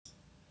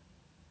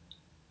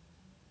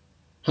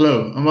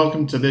Hello, and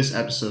welcome to this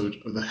episode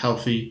of the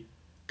Healthy,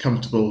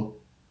 Comfortable,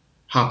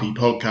 Happy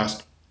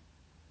podcast.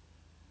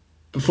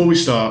 Before we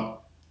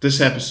start,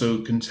 this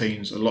episode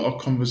contains a lot of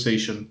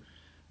conversation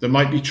that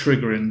might be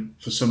triggering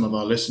for some of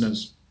our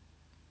listeners.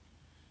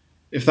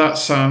 If that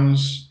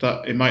sounds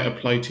that it might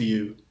apply to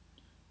you,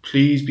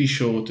 please be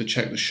sure to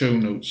check the show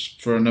notes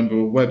for a number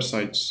of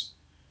websites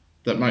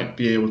that might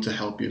be able to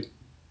help you.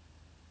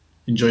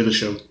 Enjoy the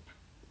show.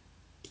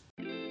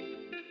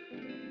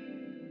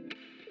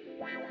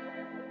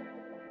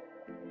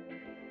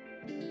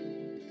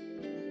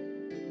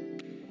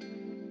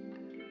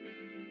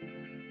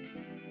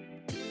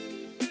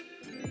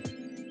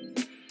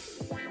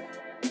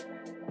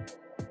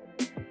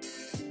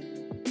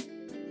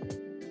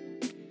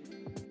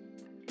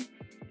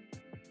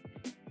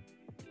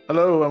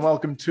 Hello and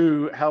welcome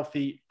to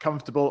Healthy,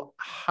 Comfortable,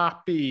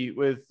 Happy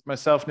with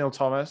myself, Neil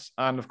Thomas,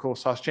 and of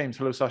course, Sash James.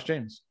 Hello, Sash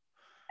James.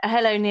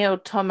 Hello, Neil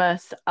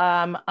Thomas.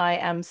 I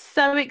am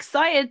so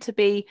excited to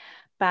be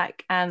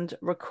back and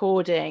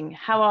recording.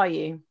 How are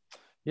you?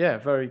 Yeah,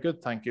 very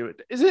good, thank you.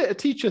 Is it a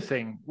teacher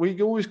thing?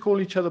 We always call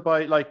each other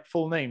by like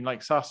full name,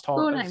 like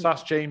Full name.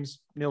 Sash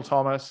James, Neil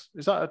Thomas.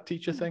 Is that a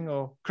teacher thing,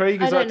 or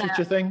Craig? I Is that a don't know.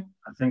 teacher thing?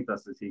 I think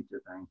that's the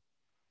teacher thing.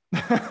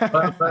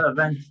 But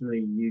eventually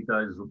you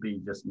guys will be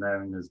just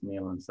known as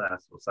Neil and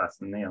Sass or Sass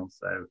and Neil.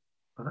 So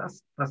but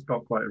that's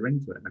got quite a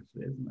ring to it,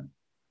 actually, isn't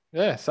it?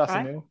 Yeah, Sass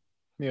and Right. Neil,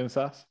 Neil and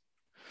Sass.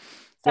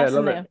 Yeah, Sass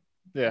love and it.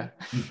 Yeah.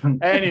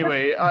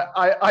 Anyway,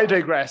 I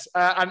digress.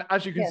 And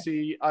as you can Yes.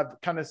 see, I've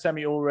kind of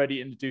semi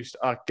already introduced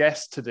our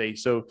guest today.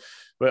 So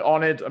we're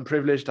honored and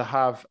privileged to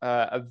have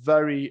a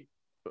very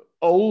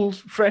old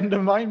friend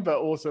of mine, but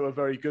also a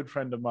very good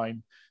friend of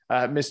mine,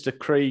 Mr.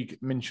 Craig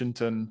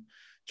Minchinton,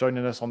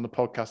 joining us on the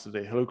podcast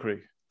today. Hello,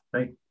 Craig.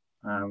 Hey,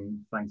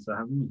 thanks for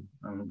having me.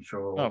 I'm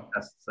sure Oh.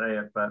 best to say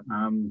it, but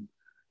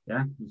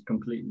yeah, I was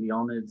completely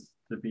honoured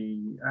to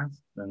be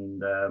asked,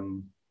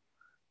 and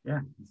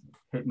yeah, it's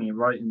hit me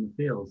right in the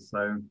feels.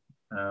 So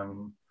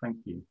thank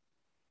you.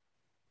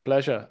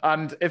 Pleasure.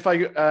 And if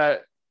I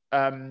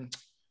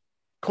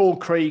call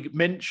Craig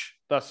Minch,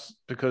 that's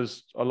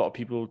because a lot of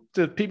people,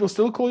 do people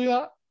still call you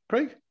that,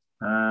 Craig?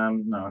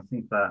 No, I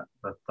think that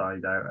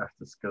died out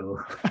after school.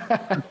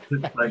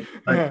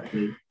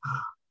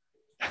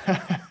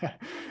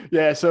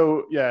 Yeah,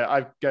 so yeah,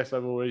 I guess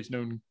I've always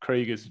known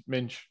Craig as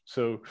Minch.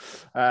 So,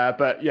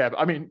 but yeah,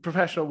 I mean,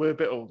 professional, we're a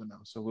bit older now,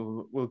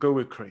 so we'll go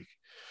with Craig.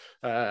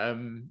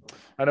 And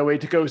a way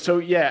to go. So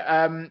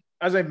yeah,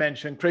 as I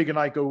mentioned, Craig and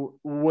I go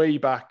way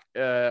back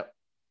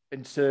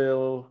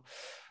until,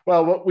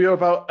 well, we were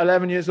about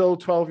 11 years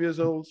old, 12 years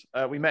old.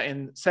 We met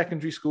in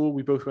secondary school.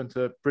 We both went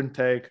to Bryn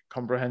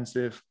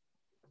Comprehensive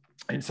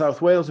in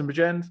South Wales in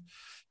Bridgend.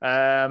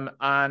 And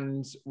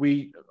I'm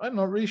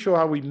not really sure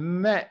how we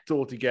met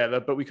all together,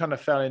 but we kind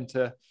of fell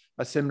into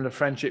a similar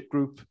friendship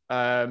group.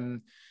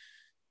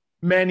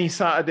 Many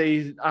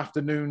Saturday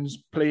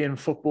afternoons playing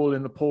football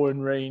in the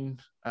pouring rain,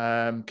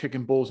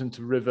 kicking balls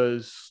into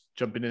rivers,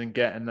 jumping in and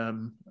getting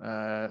them,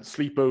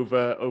 sleep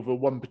over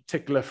one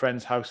particular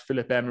friend's house,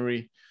 Philip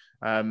Emery.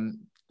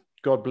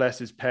 God bless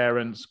his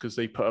parents, because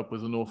they put up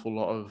with an awful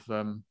lot of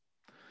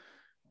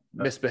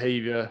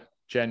misbehavior,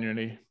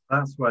 genuinely.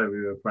 That's why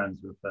we were friends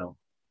with Phil,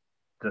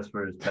 just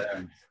for his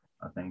parents,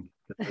 I think,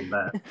 because of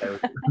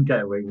that,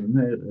 get away with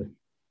murder.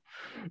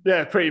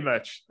 Yeah, pretty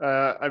much.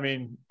 I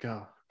mean,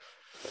 God.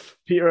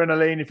 Peter and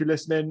Elaine, if you're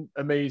listening,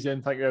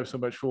 amazing. Thank you so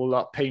much for all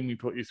that pain we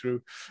put you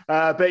through.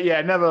 But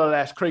yeah,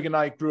 nevertheless, Craig and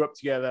I grew up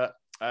together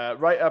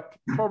right up,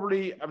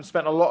 probably, I've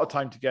spent a lot of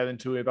time together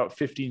until we were about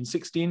 15,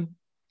 16.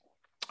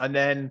 And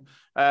then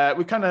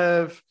we kind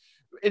of,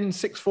 in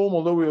sixth form,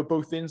 although we were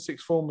both in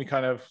sixth form, we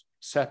kind of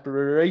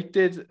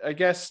separated, I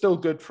guess, still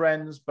good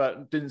friends,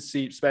 but didn't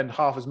spend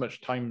half as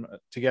much time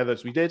together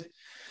as we did.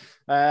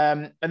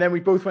 And then we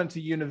both went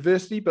to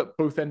university, but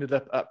both ended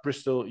up at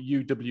Bristol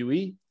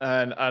UWE.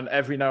 And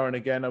every now and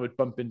again, I would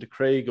bump into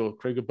Craig, or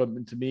Craig would bump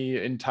into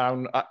me in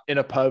town, in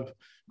a pub,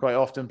 quite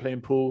often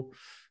playing pool.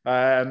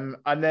 And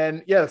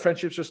then, yeah, the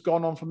friendship's just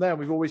gone on from there.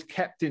 We've always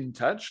kept in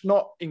touch,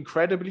 not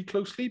incredibly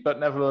closely, but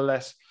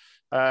nevertheless,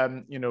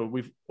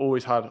 we've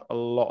always had a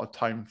lot of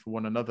time for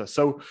one another.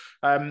 So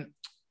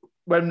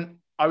when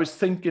I was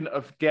thinking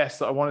of guests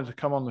that I wanted to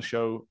come on the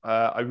show,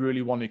 I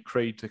really wanted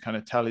Craig to kind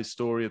of tell his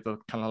story of the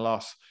kind of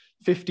last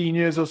 15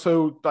 years or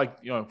so, like,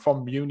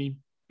 from uni,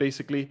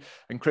 basically.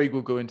 And Craig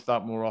will go into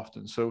that more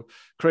often. So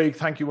Craig,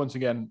 thank you once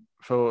again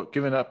for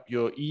giving up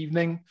your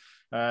evening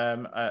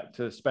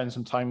to spend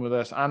some time with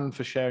us, and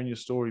for sharing your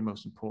story,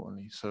 most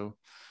importantly. So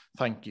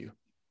thank you.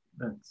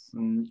 That's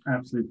an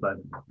absolute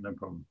pleasure. No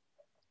problem.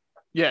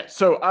 Yeah,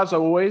 so as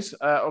always,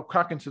 I'll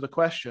crack into the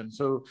question.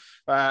 So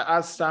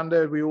as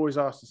standard, we always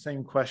ask the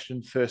same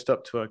question first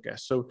up to our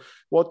guests. So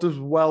what does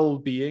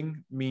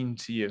well-being mean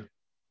to you?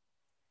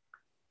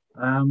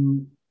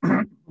 When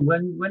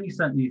you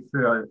sent me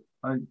through,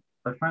 I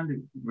found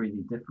it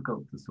really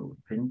difficult to sort of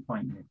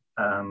pinpoint it.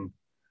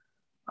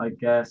 I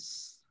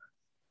guess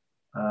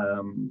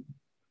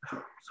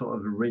sort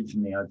of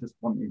originally, I just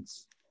wanted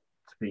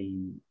to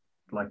be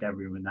like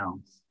everyone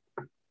else.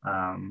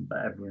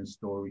 but everyone's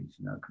story is,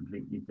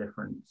 completely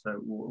different.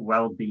 So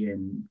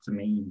well-being to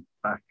me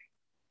back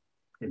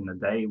in the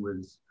day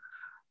was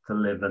to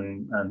live a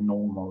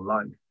normal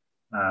life.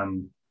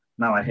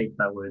 Now I hate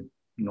that word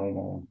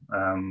normal,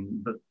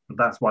 but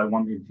that's why I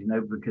wanted,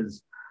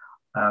 because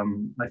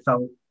I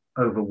felt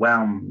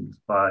overwhelmed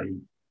by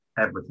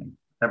everything.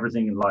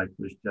 Everything in life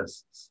was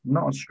just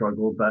not a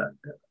struggle, but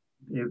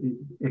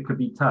it could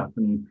be tough,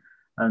 and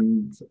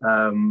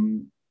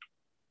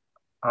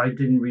I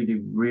didn't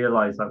really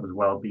realize that was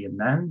well-being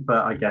then.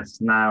 But I guess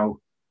now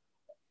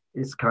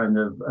it's kind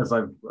of as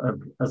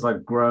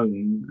I've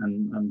grown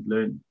and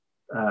learned,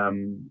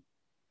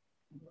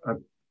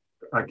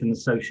 I can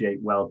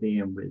associate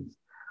well-being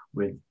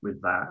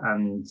with that.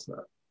 And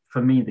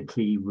for me, the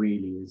key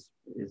really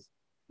is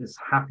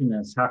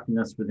happiness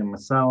within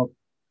myself,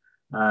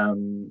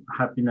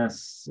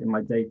 happiness in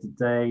my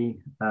day-to-day.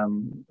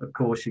 Of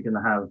course, you're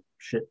going to have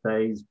shit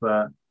days,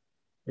 but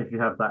if you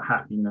have that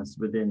happiness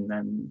within,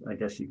 then I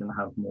guess you're going to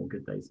have more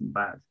good days than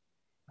bad.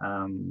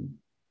 And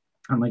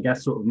I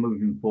guess sort of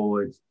moving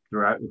forward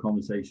throughout the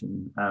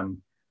conversation,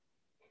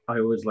 I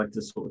always like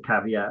to sort of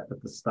caveat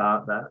at the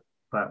start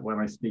that when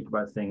I speak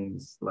about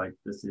things like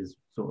this is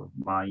sort of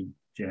my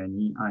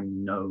journey,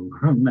 I'm no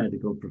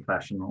medical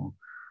professional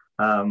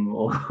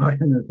or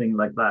anything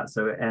like that.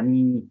 So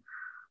any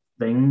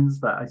things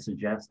that I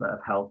suggest that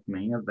have helped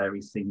me are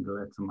very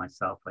singular to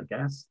myself, I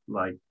guess.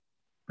 Like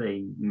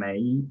they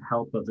may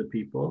help other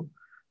people.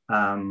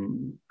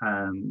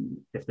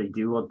 If they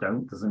do or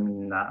don't, doesn't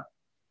mean that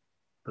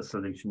the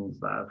solutions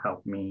that have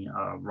helped me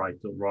are right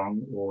or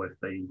wrong, or if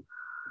they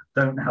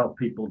don't help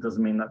people,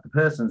 doesn't mean that the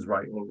person's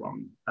right or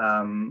wrong.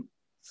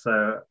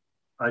 So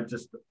I'm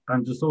just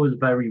always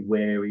very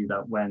wary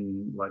that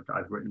when, like,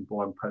 I've written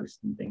blog posts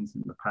and things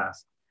in the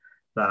past,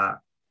 that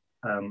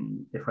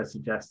if I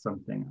suggest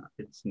something,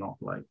 it's not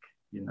like,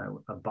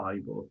 a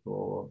Bible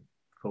for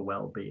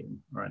well-being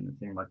or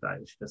anything like that.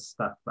 It's just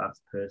stuff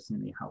that's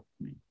personally helped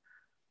me.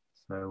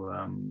 So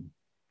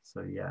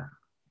yeah,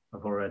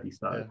 I've already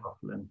started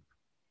waffling.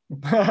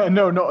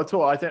 No, not at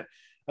all. I think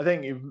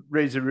you've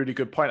raised a really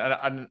good point,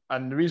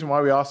 and the reason why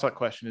we ask that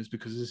question is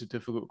because it's a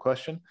difficult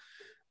question,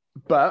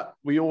 but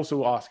we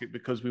also ask it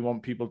because we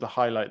want people to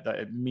highlight that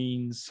it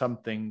means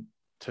something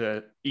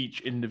to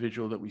each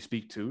individual that we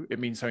speak to. It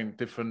means something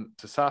different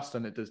to Sas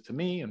than it does to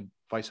me, and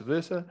vice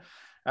versa.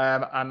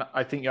 And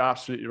I think you're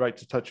absolutely right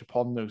to touch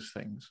upon those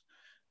things.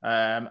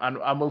 And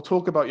we'll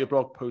talk about your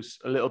blog posts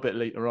a little bit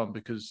later on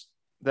because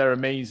they're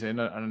amazing.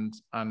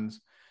 And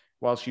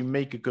whilst you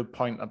make a good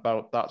point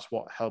about that's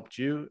what helped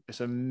you,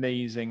 it's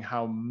amazing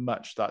how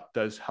much that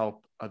does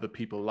help other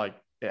people. Like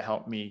it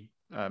helped me,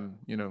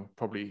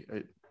 probably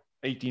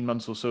 18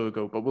 months or so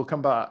ago, but we'll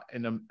come back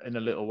in a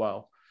little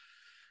while.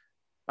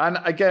 And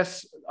I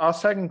guess our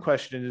second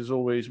question is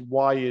always,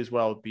 why is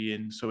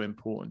well-being so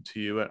important to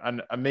you?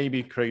 And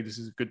maybe, Craig, this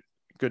is a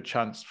good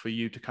chance for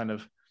you to kind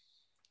of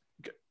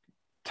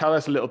tell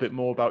us a little bit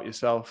more about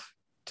yourself.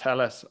 Tell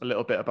us a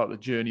little bit about the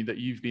journey that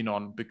you've been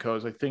on,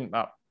 because I think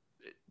that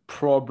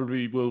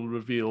probably will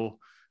reveal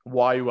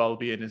why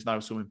well-being is now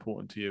so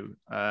important to you.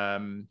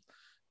 And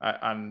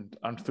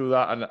through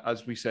that, and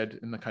as we said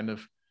in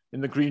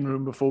the green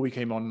room before we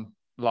came on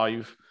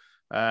live,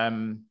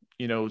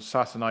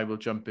 Sas and I will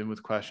jump in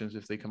with questions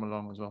if they come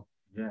along as well.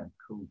 Yeah,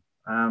 cool.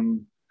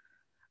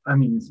 I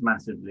mean, it's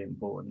massively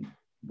important.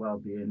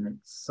 Well-being,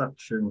 it's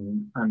such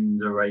an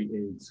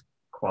underrated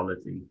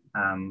quality,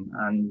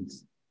 and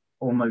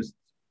almost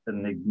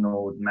an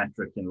ignored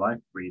metric in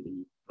life,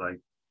 really. Like,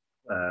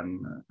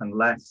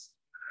 unless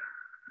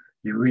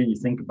you really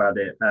think about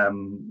it,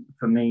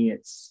 for me,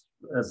 it's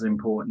as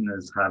important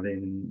as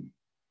having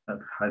a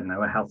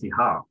healthy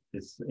heart.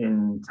 It's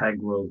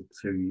integral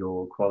to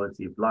your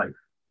quality of life.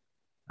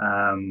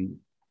 And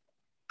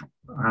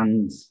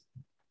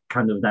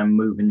kind of then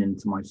moving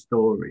into my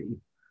story,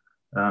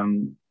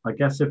 I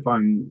guess if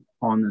I'm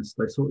honest,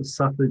 I sort of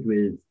suffered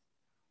with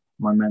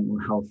my mental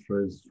health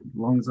for as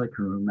long as I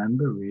can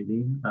remember,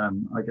 really.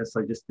 I guess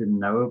I just didn't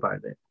know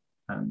about it.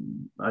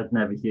 I'd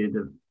never heard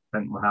of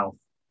mental health.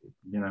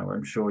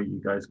 I'm sure you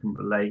guys can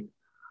relate.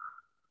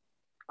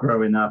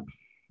 Growing up,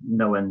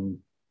 no one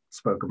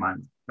spoke about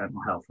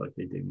mental health like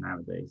they do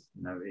nowadays.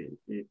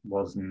 It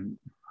wasn't.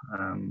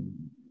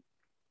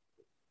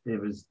 It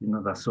was,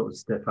 that sort of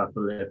stiff upper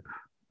lip,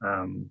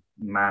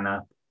 man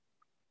up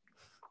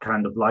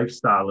kind of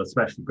lifestyle,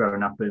 especially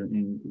growing up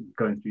in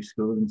going through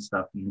school and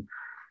stuff. And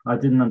I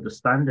didn't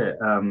understand it.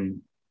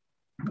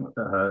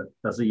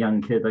 As a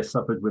young kid, I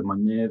suffered with my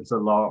nerves a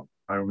lot.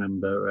 I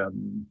remember,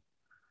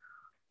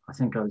 I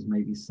think I was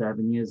maybe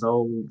 7 years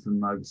old,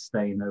 and I was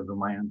staying over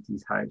my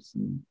auntie's house,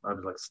 and I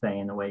was like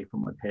staying away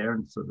from my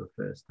parents for the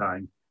first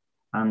time.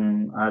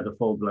 And I had a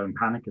full-blown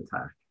panic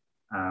attack.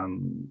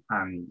 And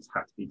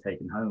had to be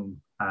taken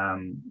home.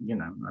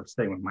 I've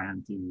stayed with my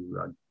auntie who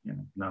I've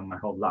known my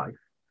whole life.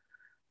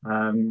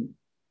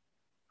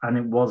 And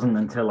it wasn't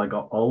until I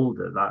got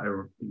older that I,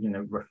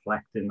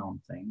 reflecting on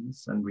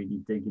things and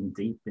really digging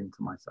deep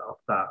into myself,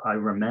 that I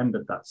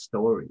remembered that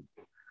story.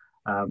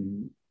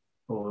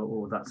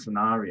 or that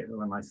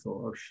scenario, and I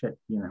thought, oh shit,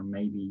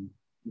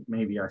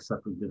 maybe I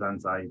suffered with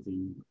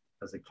anxiety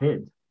as a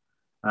kid.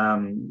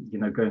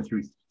 Going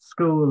through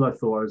school, I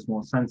thought I was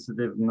more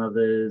sensitive than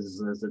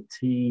others. As a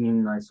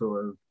teen, I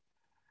sort of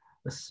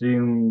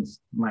assumed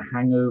my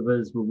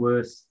hangovers were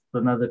worse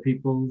than other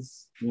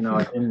people's.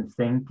 I didn't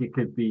think it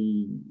could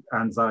be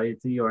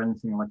anxiety or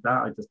anything like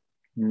that. I just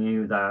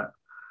knew that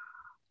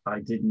I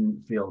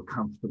didn't feel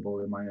comfortable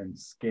in my own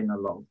skin a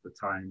lot of the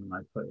time, and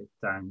I put it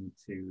down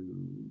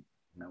to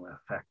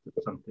effect of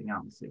something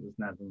else. It was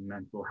never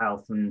mental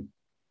health,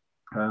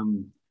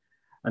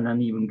 and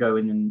then even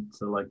going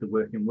into like the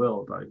working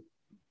world, I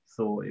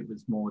thought it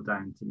was more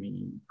down to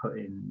me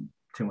putting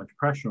too much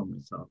pressure on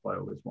myself. I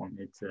always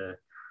wanted to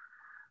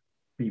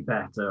be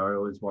better. I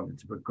always wanted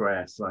to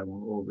progress. I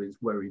was always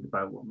worried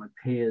about what my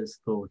peers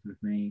thought of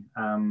me.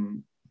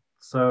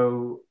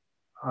 So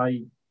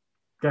I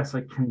guess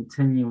I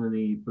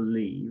continually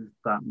believed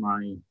that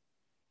my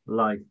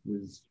life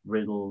was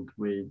riddled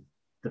with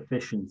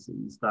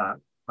deficiencies that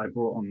I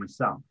brought on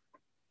myself.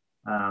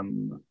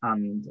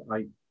 And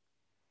I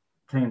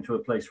came to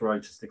a place where I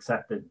just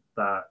accepted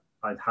that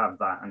I'd have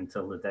that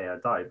until the day I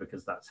die,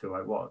 because that's who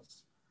I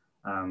was.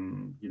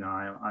 I'm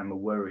a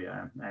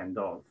worrier, end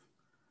of.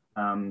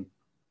 And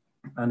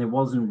it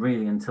wasn't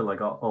really until I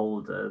got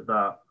older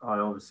that I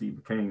obviously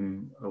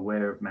became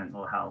aware of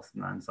mental health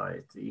and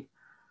anxiety.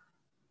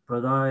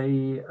 But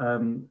I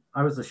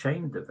was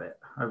ashamed of it.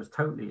 I was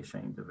totally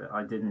ashamed of it.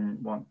 I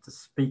didn't want to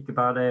speak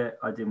about it.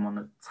 I didn't want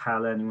to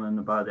tell anyone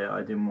about it.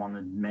 I didn't want to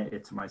admit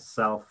it to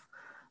myself.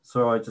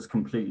 So I just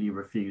completely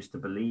refused to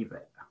believe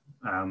it.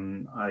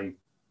 I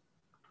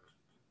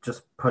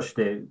just pushed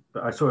it.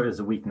 I saw it as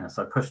a weakness.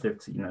 I pushed it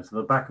to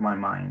the back of my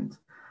mind,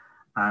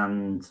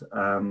 and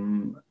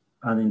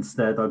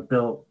instead I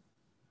built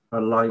a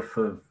life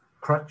of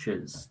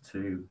crutches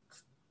to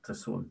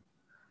sort of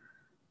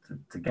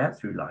to get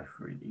through life,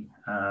 really.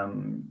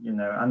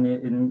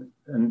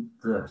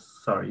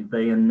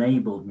 They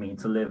enabled me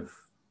to live,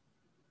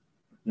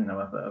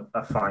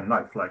 a fine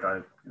life. Like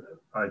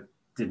I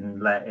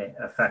didn't let it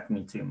affect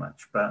me too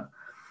much. But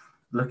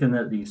looking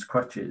at these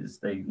crutches,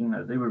 they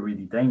were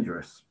really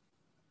dangerous.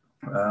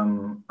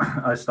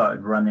 I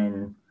started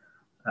running,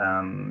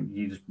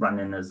 used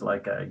running as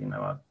like a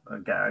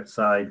get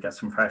outside, get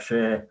some fresh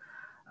air,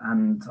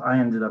 and I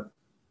ended up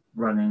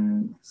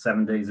running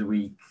 7 days a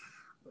week,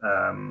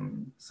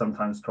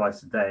 sometimes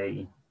twice a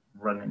day,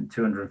 running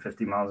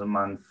 250 miles a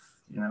month.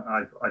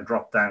 I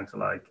dropped down to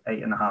like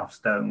 8.5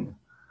 stone.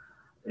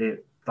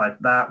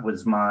 That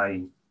was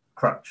my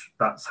crutch.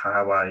 That's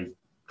how I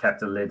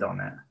kept a lid on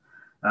it.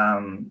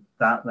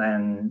 That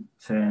then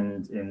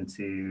turned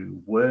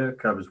into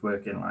work. I was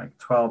working like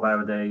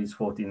 12-hour days,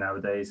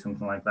 14-hour days,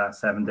 something like that,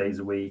 7 days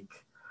a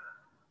week.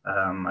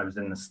 I was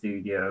in the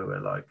studio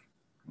at like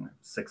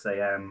 6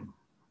 a.m.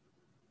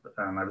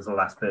 and I was the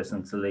last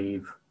person to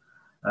leave.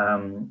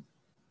 And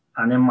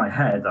in my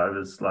head, I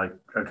was like,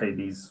 okay,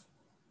 these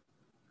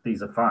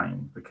are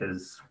fine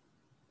because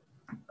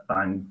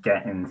I'm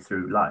getting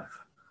through life.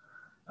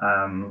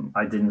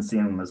 I didn't see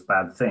them as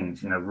bad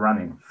things,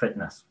 running,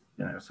 fitness,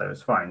 so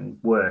it's fine.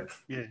 Work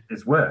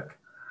is work.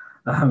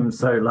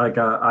 So like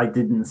I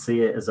didn't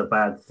see it as a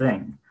bad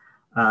thing.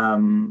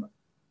 And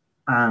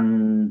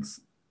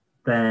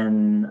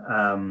then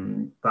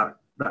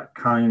that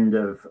kind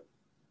of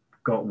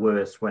got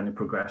worse when it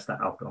progressed to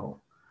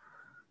alcohol.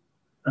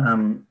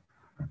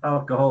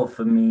 Alcohol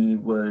for me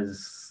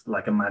was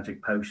like a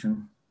magic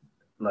potion.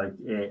 Like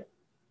it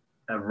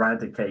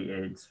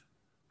eradicated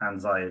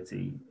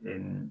anxiety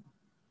in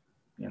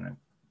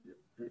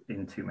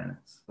 2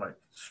 minutes, like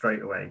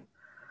straight away.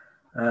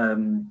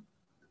 And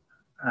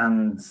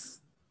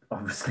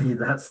obviously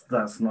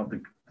that's not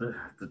the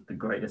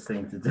greatest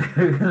thing to do.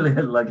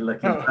 Like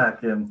looking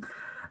back,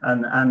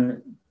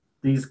 and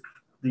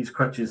these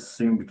crutches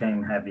soon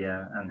became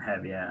heavier and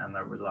heavier, and I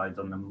relied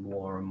on them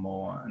more and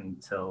more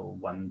until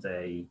one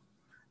day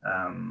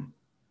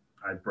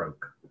I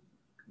broke.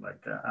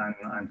 Like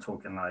I'm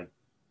talking like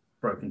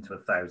broke into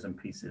 1,000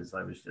 pieces.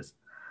 I was just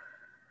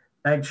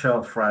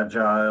eggshell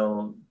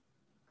fragile,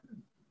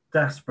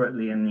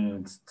 desperately in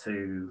need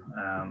to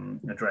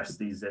address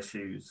these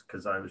issues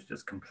because I was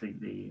just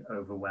completely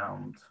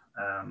overwhelmed.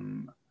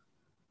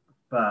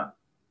 But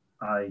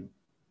I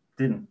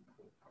didn't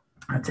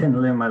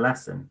learn my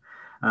lesson.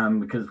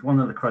 Because one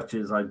of the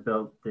crutches I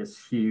built this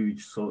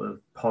huge sort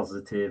of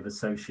positive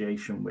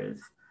association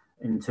with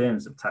in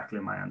terms of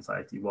tackling my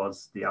anxiety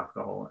was the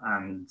alcohol.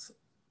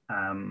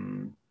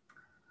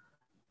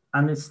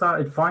 And it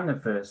started fine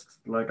at first.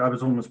 Like I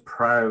was almost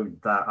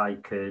proud that I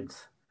could,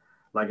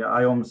 like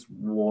I almost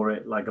wore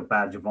it like a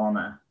badge of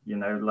honor,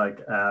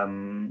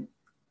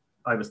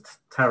 I was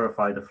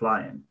terrified of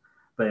flying,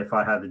 but if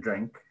I had a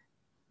drink,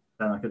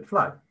 then I could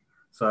fly.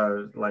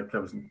 So like I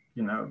was,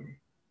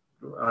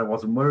 I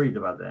wasn't worried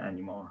about it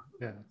anymore.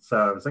 Yeah. So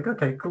I was like,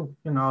 okay, cool.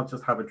 I'll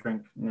just have a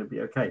drink and it'll be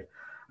okay.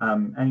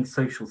 Any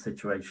social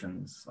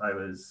situations I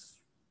was,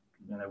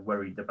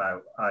 worried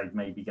about, I'd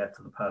maybe get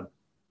to the pub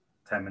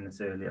 10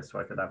 minutes earlier so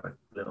I could have a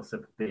little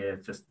sip of beer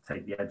just to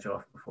take the edge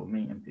off before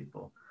meeting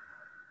people.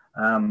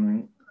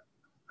 And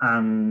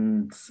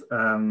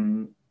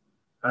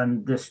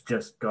this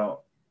just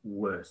got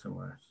worse and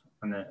worse.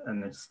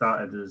 And it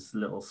started as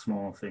little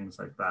small things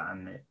like that,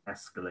 and it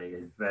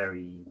escalated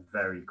very,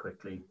 very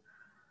quickly.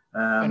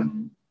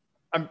 And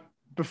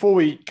before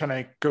we kind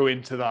of go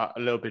into that a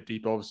little bit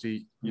deeper,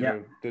 obviously, you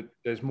know,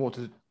 there's more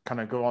to kind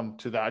of go on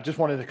to that. I just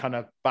wanted to kind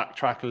of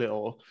backtrack a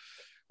little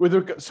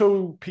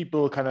so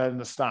people kind of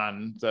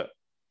understand that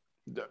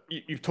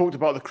you've talked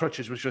about the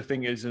crutches, which I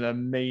think is an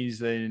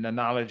amazing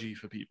analogy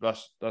for people.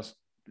 That's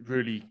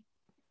really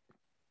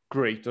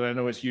great, and I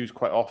know it's used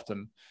quite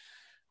often.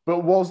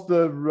 But was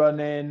the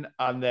running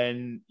and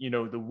then, you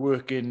know, the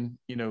working,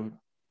 you know,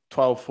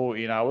 12,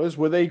 14 hours,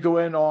 were they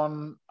going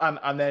on,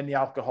 and then the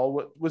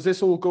alcohol, was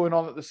this all going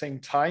on at the same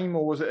time,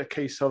 or was it a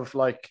case of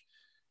like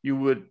you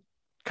would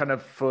kind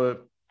of for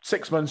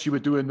 6 months you were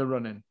doing the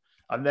running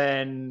and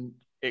then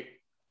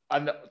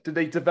did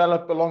they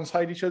develop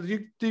alongside each other? Do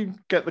you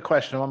get the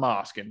question I'm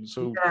asking?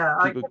 So yeah,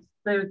 people...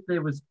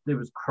 there was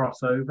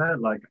crossover.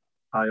 Like,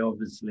 I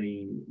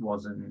obviously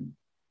wasn't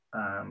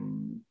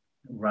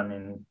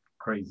running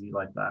crazy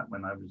like that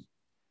when I was,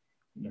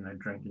 you know,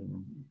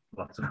 drinking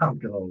lots of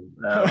alcohol.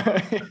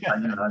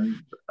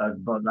 I'm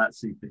that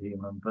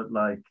superhuman, but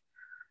like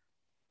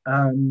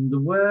the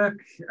work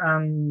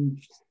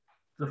and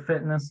the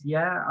fitness,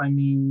 yeah. I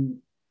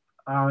mean,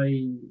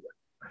 I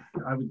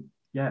would,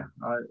 yeah,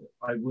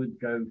 I would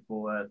go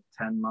for a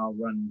 10-mile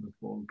run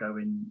before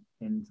going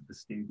into the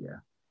studio,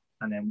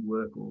 and then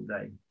work all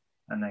day,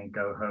 and then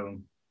go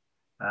home.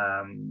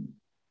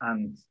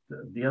 And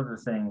the other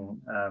thing,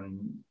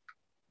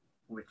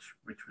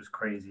 which was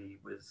crazy,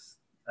 was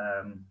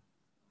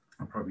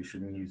I probably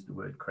shouldn't use the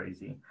word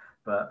crazy,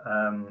 but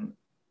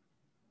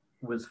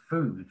was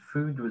food.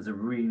 Food was a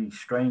really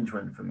strange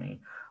one for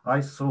me. I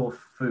saw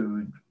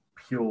food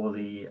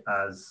purely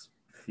as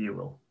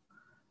fuel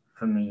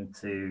for me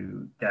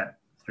to get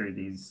through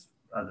these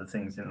other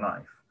things in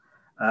life.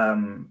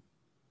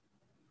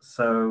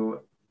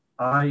 So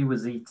I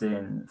was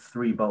eating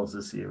 3 bowls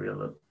of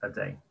cereal a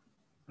day,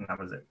 and that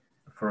was it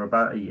for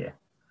about a year,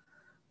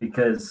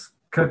 because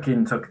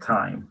cooking took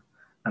time,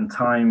 and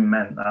time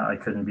meant that I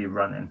couldn't be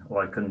running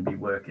or I couldn't be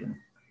working.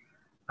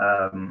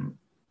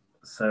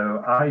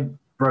 So I'd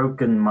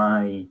broken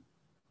my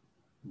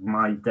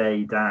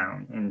day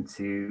down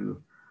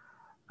into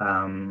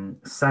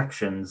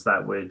sections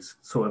that would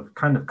sort of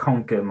kind of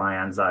conquer my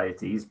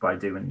anxieties by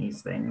doing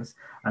these things.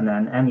 And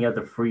then any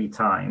other free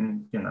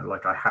time, you know,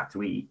 like I had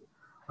to eat,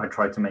 I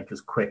tried to make as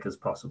quick as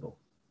possible.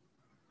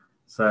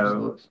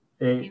 So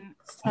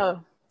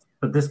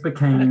but this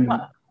became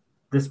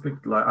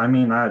like, I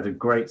mean, I had a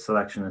great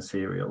selection of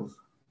cereals.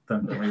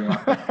 Don't get me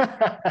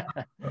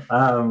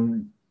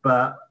wrong.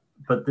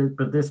 But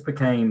this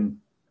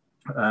became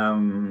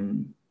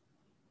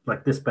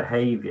like, this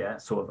behavior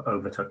sort of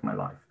overtook my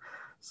life.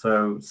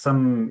 So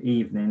some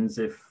evenings,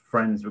 if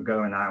friends were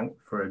going out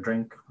for a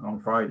drink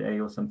on Friday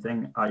or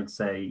something, I'd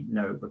say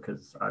no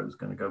because I was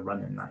going to go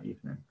running that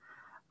evening.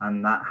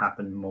 And that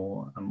happened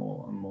more and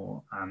more and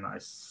more. And I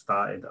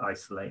started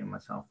isolating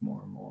myself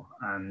more and more.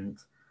 And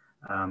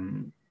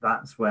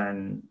that's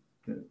when,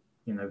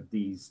 you know,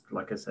 these,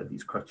 like I said,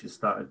 these crutches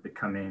started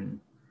becoming,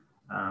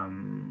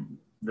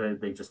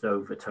 they just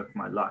overtook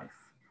my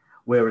life.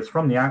 Whereas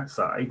from the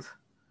outside,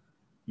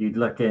 you'd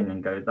look in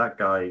and go, that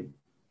guy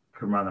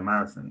can run a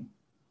marathon,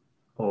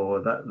 or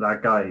that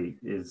guy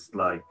is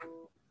like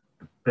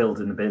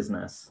building a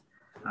business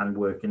and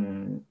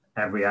working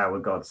every hour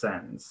God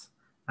sends.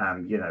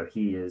 You know,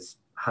 he is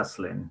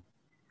hustling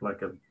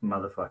like a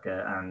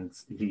motherfucker, and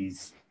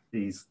he's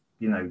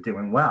you know,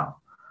 doing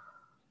well.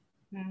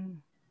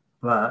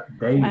 But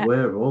they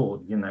were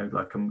all, you know,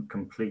 like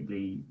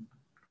completely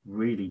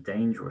really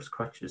dangerous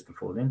crutches to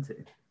fall into.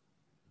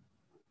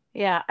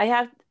 Yeah, I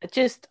have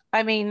just,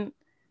 I mean,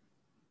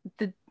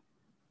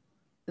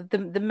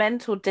 the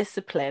mental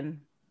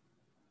discipline,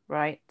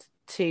 right,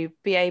 to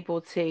be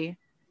able to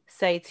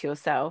say to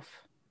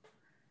yourself,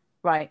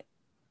 right,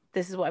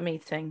 this is what I'm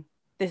eating,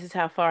 this is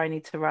how far I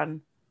need to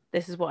run,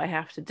 this is what I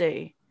have to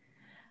do.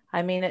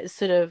 I mean, it's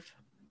sort of,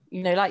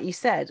 you know, like you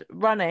said,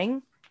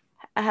 running,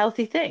 a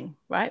healthy thing,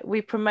 right?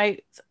 We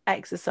promote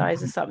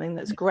exercise as something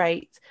that's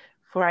great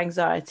for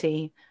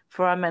anxiety,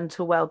 for our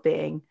mental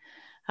well-being.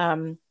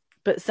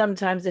 But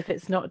sometimes if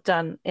it's not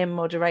done in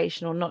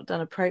moderation or not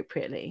done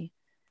appropriately,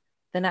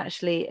 then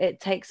actually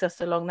it takes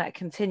us along that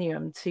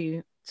continuum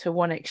to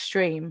one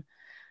extreme.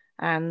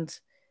 And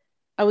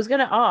I was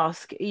going to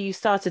ask, you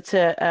started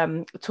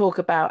to talk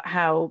about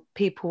how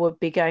people would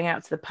be going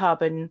out to the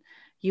pub and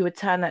you would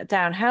turn that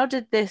down. How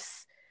did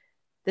this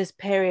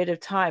period of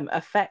time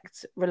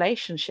affect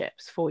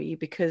relationships for you?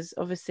 Because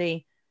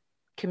obviously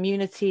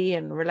community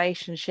and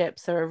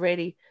relationships are a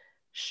really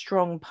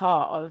strong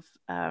part of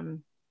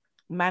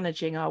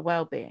managing our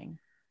well-being.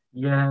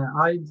 Yeah,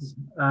 I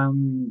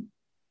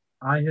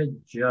had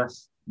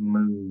just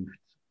moved.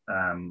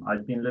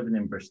 I'd been living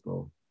in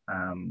Bristol,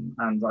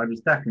 And I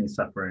was definitely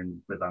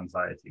suffering with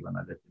anxiety when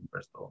I lived in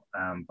Bristol,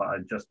 but I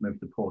just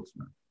moved to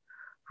Portsmouth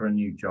for a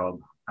new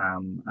job,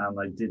 and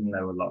I didn't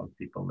know a lot of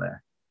people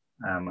there.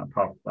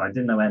 I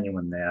didn't know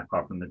anyone there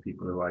apart from the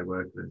people who I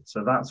worked with.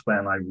 So that's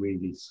when I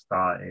really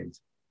started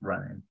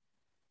running,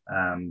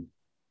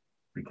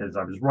 because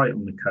I was right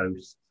on the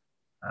coast,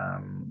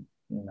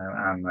 you know,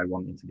 and I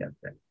wanted to get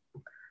fit.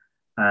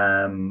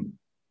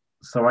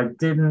 So I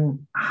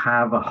didn't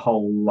have a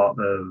whole lot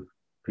of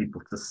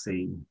people to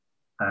see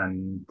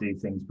and do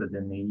things with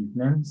in the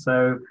evening.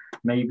 So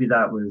maybe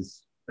that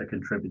was a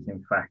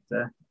contributing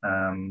factor.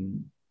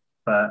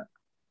 But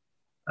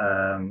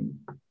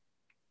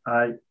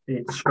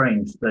it's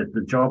strange that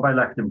the job I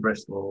left in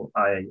Bristol,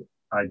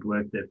 I'd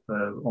worked there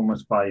for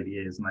almost 5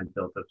 years, and I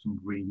built up some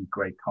really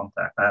great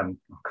contacts,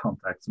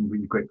 some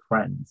really great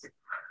friends.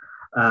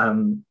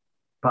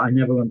 But I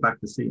never went back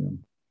to see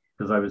them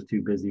because I was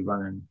too busy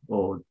running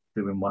or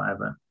doing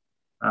whatever.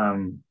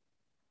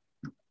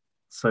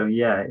 So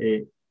yeah,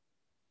 it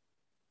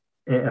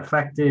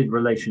affected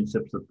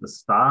relationships at the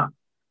start,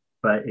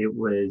 but it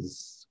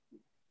was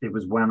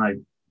when I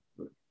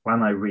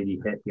really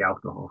hit the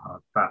alcohol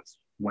hard. That's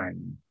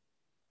when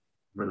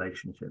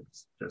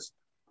relationships just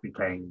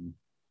became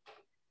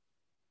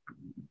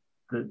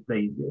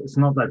it's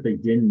not that they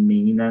didn't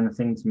mean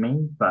anything to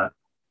me, but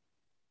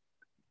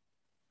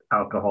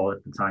alcohol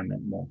at the time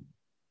meant more,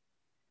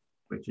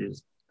 which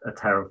is a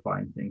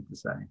terrifying thing to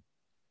say.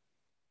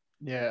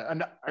 Yeah,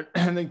 and I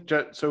think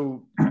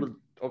so. We'll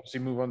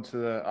obviously move on to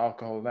the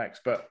alcohol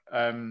next, but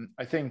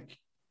I think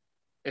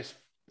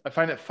I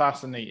find it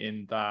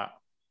fascinating that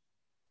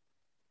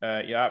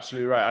you're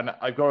absolutely right. And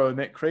I've got to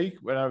admit, Craig,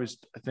 when I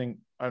can't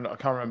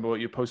remember what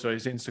you posted on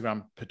his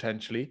Instagram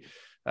potentially.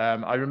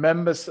 I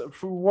remember,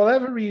 for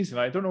whatever reason,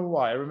 I don't know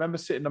why, I remember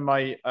sitting in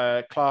my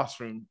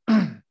classroom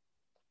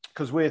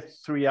because we're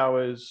 3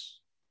 hours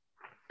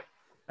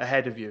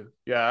ahead of you.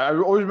 Yeah, I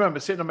always remember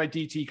sitting in my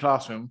DT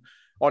classroom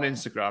on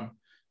Instagram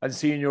and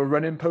seeing your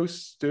running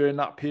posts during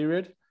that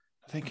period,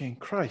 thinking,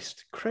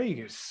 Christ, Craig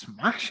is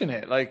smashing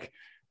it. Like,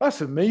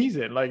 that's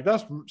amazing. Like,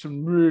 that's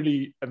some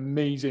really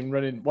amazing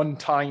running. 1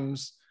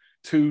 times,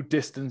 2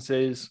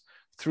 distances,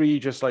 3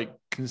 just like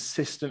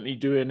consistently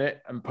doing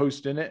it and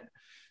posting it.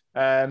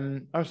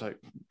 I was like,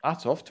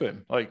 hats off to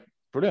him. Like,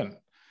 brilliant.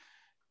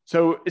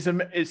 So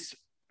it's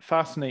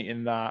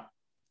fascinating that,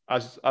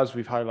 as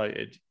we've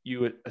highlighted,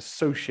 you would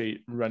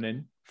associate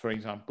running, for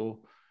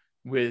example,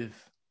 with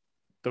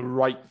the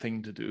right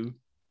thing to do,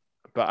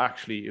 but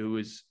actually it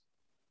was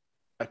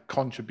a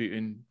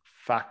contributing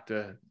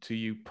factor to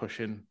you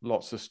pushing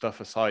lots of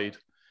stuff aside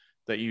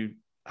that you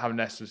haven't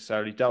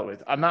necessarily dealt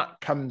with. And that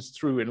comes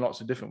through in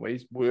lots of different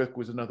ways. Work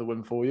was another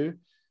one for you.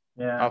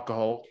 Yeah.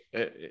 Alcohol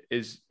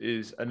is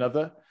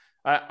another.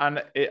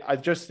 I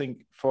just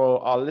think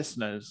for our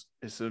listeners,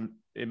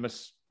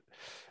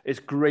 it's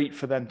great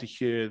for them to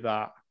hear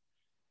that,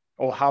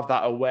 or have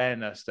that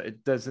awareness that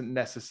it doesn't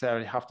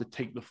necessarily have to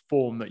take the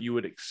form that you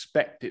would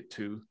expect it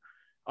to.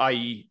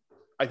 I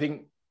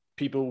think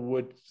people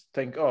would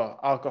think, oh,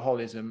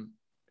 alcoholism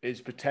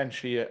is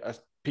potentially a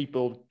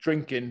people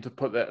drinking to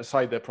put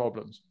aside their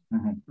problems.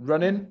 Mm-hmm.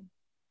 Running,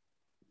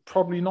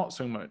 probably not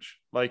so much.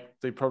 Like,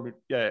 they probably,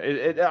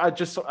 yeah. I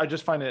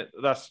just find it,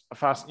 that's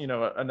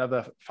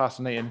another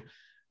fascinating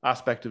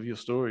aspect of your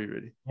story,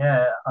 really.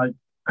 Yeah,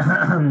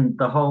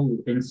 the whole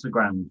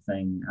Instagram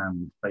thing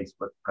and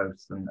Facebook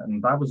posts,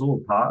 and that was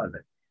all part of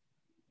it.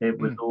 It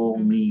was all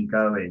me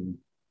going,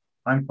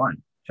 I'm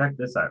fine. Check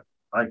this out.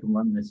 I can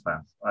run this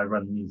fast. I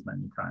run these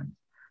many times.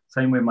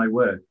 Same with my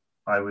work.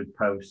 I would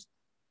post,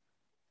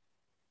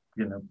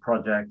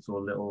 projects or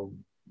little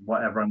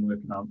whatever I'm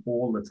working on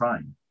all the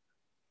time,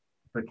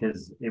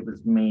 because it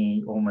was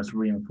me almost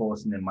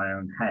reinforcing in my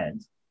own head,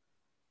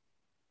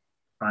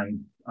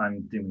 I'm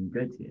doing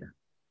good here.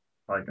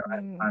 Like,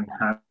 I'm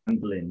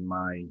handling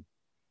my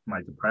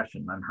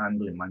depression. I'm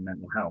handling my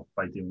mental health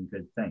by doing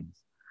good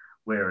things,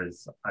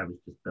 whereas I was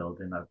just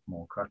building up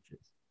more crutches.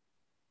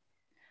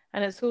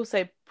 And it's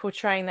also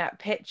portraying that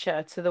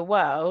picture to the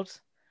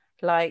world,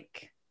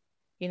 like,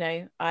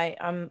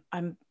 I'm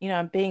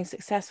being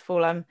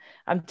successful. I'm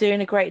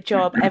doing a great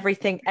job.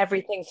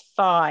 Everything's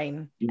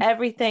fine.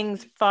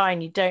 Everything's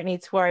fine. You don't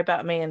need to worry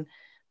about me. And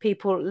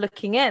people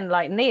looking in,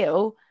 like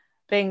Neil,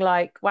 being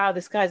like, wow,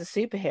 this guy's a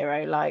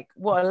superhero. Like,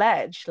 what a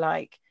ledge.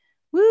 Like,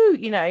 woo,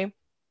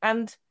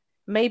 and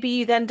maybe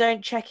you then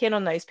don't check in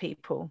on those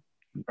people,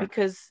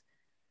 because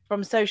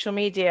from social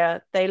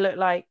media, they look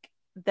like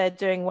they're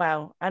doing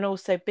well. And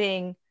also,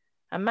 being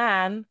a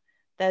man,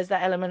 there's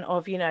that element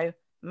of,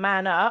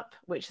 man up,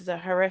 which is a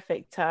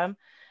horrific term.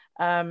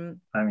 I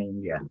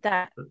mean, yeah,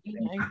 that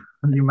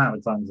the amount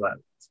of times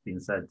that's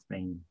been said to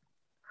me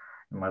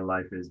in my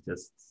life is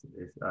just,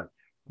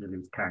 you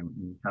lose count,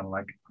 and kind of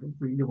like, I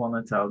really want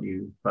to tell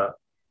you, but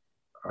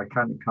I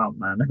can't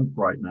man up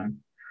right now.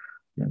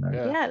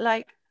 Yeah,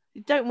 like,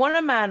 you don't want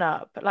to man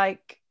up.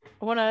 Like,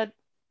 I want to,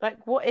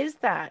 like, what is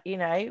that?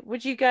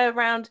 Would you go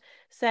around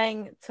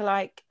saying to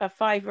like a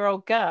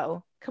 5-year-old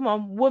girl, come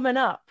on, woman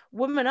up,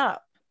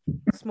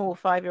 small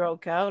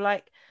 5-year-old girl,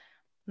 like,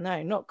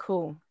 No, not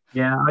cool.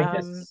 Yeah,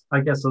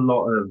 I guess a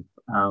lot of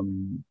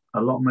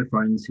my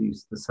friends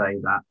used to say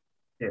that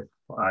if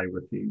I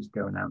refused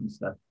going out and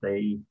stuff,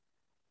 they,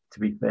 to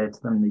be fair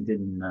to them, they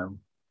didn't know.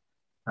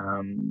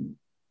 Um,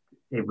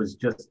 it was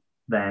just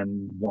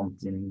them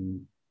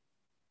wanting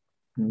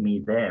me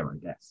there, I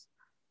guess.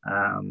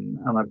 And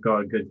I've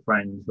got a good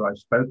friend who I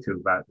spoke to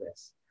about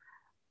this,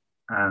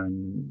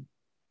 and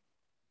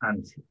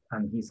and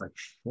and he's like,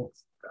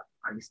 shit,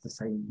 I used to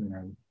say,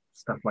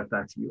 stuff like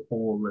that to you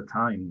all the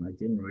time. I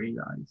didn't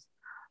realize.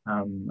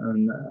 And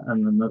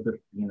another,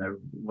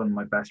 one of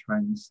my best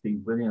friends,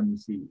 Steve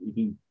Williams,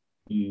 he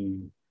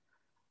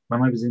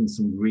when I was in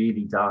some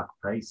really dark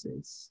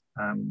places,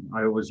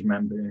 I always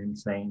remember him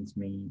saying to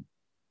me,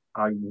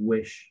 I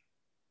wish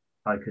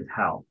I could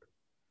help,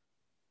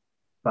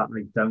 but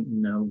I don't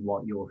know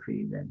what you're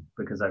feeling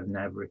because I've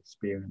never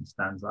experienced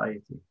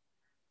anxiety.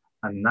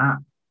 And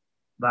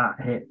that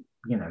hit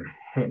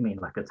me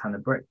like a ton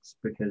of bricks,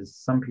 because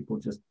some people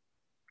just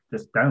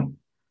don't,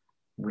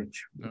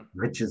 which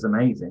is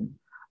amazing.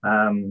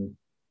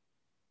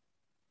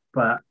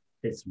 But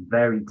it's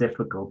very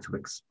difficult to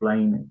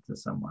explain it to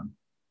someone.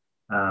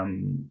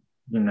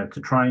 To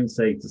try and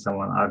say to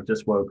someone, I've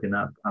just woken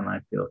up and I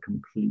feel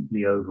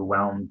completely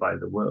overwhelmed by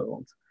the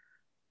world,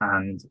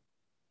 and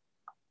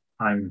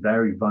I'm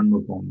very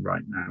vulnerable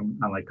right now,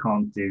 and I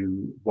can't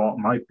do what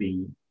might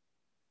be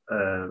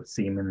a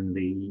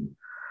seemingly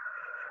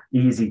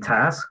easy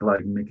task,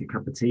 like make a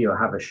cup of tea or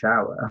have a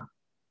shower.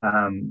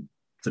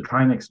 To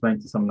try and explain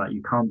to someone that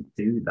you can't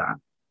do that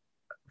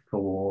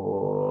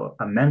for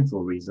a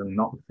mental reason,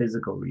 not a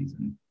physical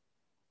reason,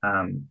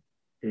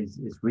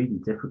 is really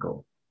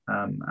difficult.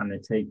 And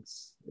it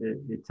takes a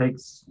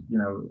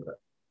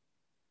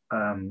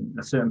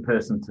certain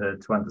person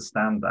to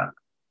understand that.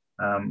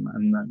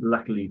 And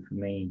luckily for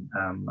me,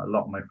 a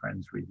lot of my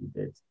friends really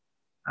did.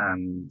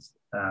 And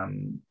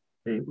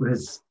it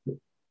was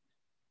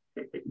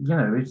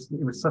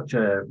such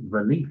a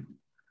relief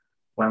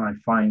when I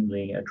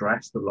finally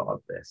addressed a lot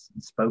of this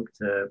and spoke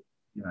to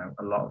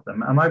a lot of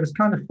them. And I was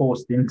kind of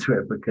forced into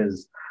it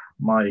because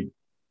my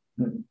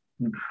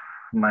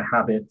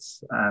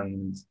habits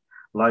and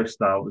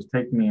lifestyle was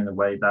taking me in a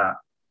way that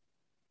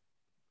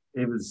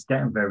it was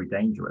getting very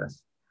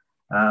dangerous.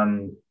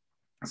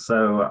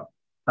 So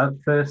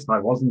at first I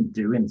wasn't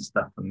doing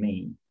stuff for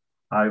me.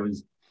 I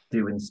was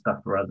doing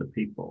stuff for other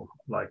people.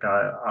 Like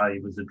I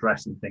was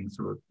addressing things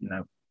sort of,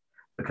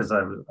 because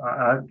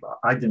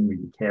I didn't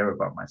really care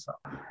about myself.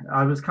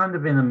 I was kind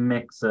of in a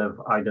mix of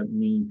I don't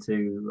need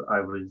to.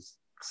 I was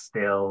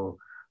still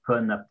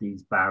putting up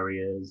these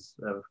barriers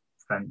of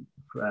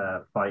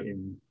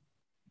fighting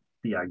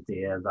the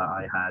idea that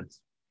I had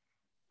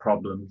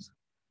problems.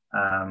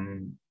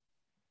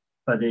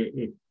 But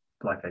it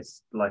like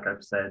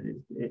I've said,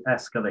 it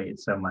escalated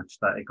so much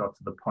that it got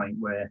to the point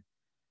where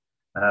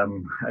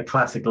a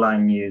classic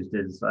line used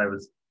is I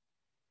was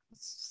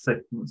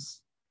sick.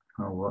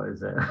 Oh, what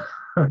is it?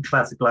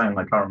 Classic line,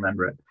 I can't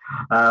remember it.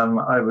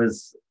 I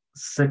was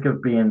sick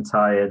of being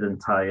tired and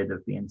tired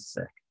of being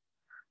sick,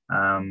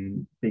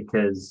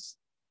 because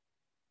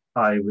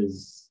I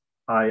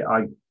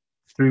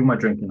through my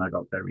drinking I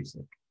got very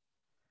sick,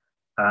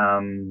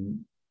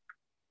 and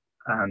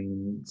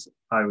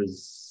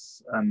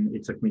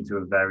it took me to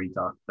a very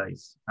dark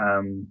place.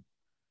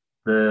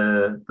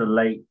 The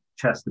late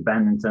Chester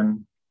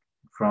Bennington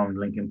from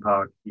Linkin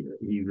Park,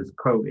 he was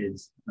quoted,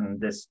 and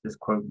this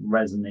quote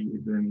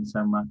resonated with me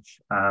so much,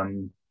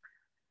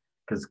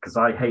 because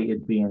I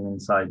hated being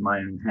inside my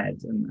own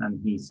head, and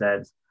he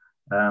said,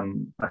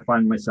 I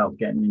find myself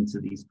getting into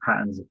these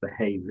patterns of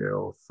behavior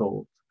or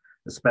thought,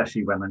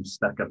 especially when I'm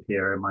stuck up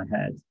here in my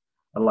head.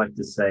 I like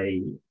to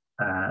say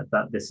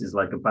that this is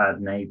like a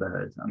bad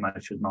neighborhood and I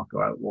should not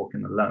go out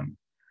walking alone.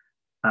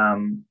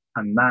 And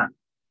that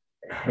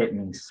hit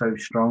me so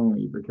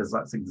strongly, because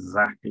that's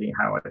exactly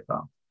how I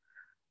felt.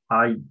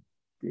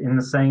 In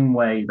the same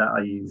way that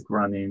I used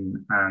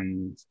running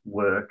and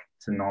work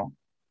to not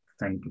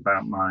think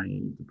about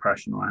my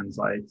depression or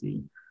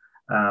anxiety,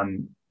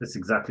 that's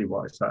exactly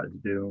what I started to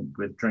do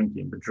with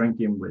drinking. But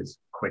drinking was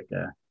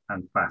quicker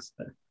and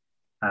faster,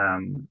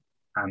 and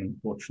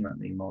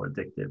unfortunately more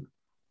addictive.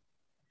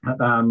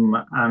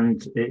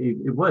 And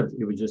it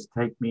would just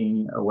take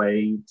me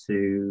away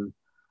to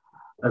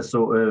a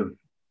sort of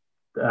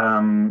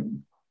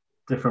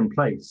different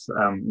place,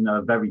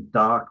 a very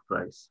dark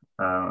place.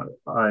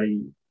 I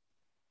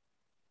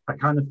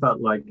kind of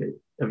felt like,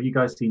 have you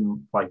guys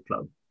seen Fight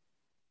Club?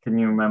 Can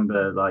you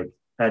remember like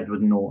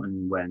Edward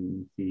Norton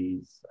when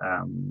he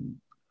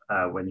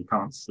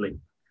can't sleep,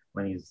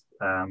 when he's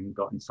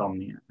got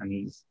insomnia, and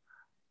he's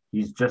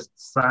just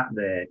sat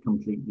there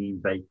completely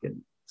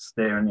vacant,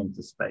 staring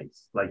into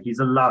space, like he's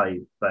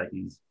alive, but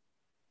he's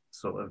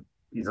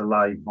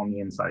alive on the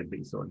inside, but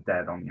he's sort of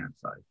dead on the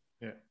outside.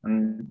 Yeah.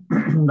 And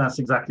that's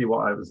exactly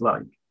what I was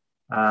like.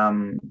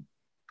 I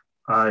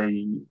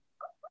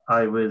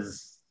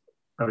was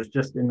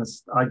just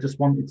I just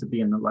wanted to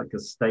be in like a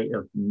state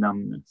of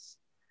numbness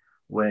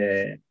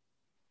where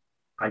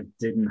I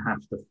didn't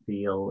have to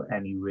feel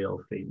any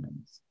real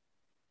feelings.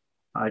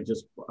 I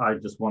just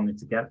wanted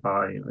to get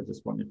by. I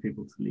just wanted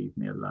people to leave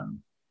me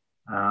alone.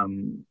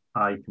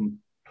 I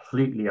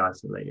completely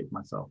isolated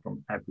myself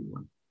from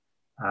everyone.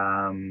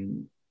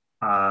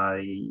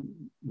 I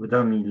would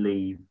only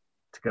leave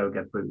to go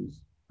get booze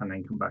and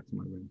then come back to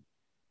my room.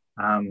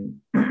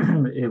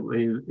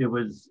 It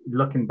was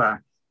looking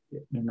back,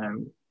 you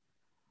know,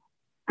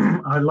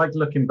 I like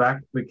looking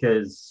back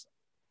because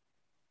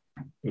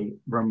it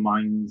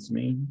reminds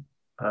me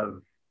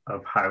of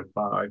how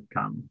far I've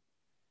come,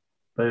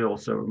 but it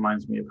also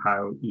reminds me of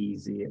how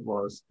easy it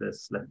was to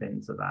slip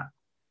into that.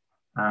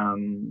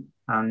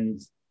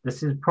 And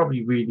this is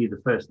probably really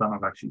the first time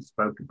I've actually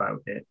spoke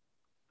about it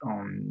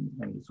on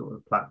any sort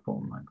of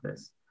platform like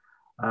this.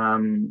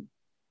 And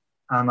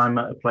I'm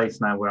at a place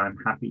now where I'm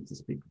happy to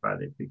speak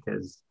about it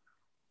because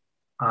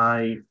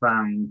I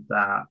found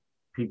that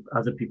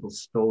other people's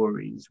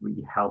stories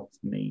really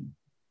helped me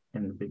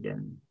in the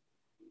beginning.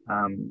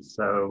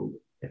 So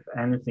if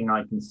anything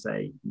I can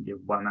say can give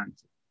one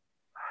act of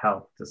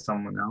help to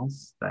someone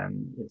else,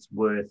 then it's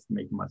worth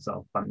making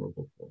myself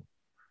vulnerable for.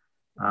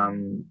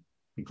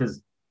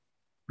 Because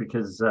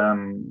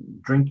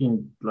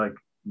drinking like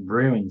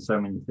ruined so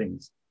many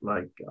things.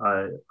 Like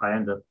I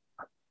ended up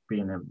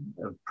being a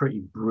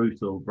pretty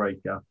brutal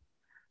breakup,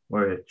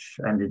 which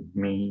ended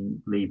me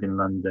leaving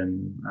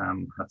London,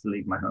 had to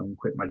leave my home,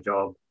 quit my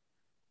job.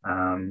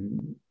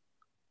 And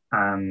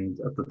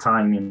at the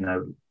time, you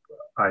know,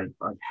 I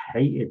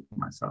hated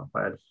myself.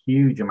 I had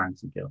huge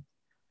amounts of guilt.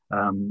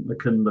 I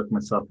couldn't look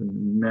myself in the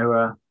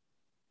mirror.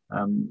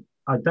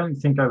 I don't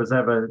think I was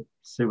ever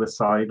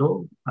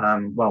suicidal.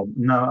 Well,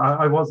 no,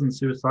 I wasn't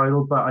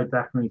suicidal, but I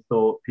definitely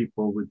thought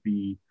people would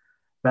be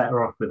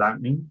better off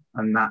without me.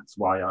 And that's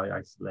why I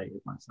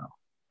isolated myself.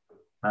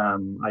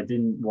 I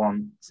didn't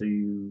want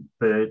to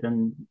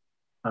burden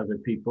other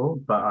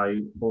people, but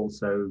I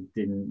also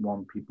didn't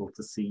want people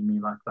to see me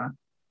like that.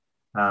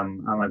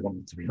 And I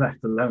wanted to be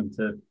left alone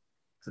to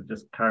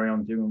just carry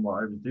on doing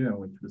what I was doing,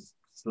 which was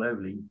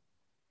slowly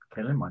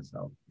killing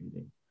myself,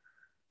 really.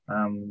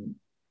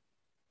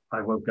 I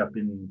woke up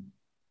in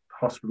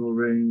hospital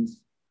rooms.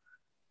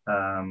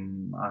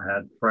 I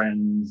had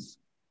friends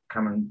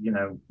coming, you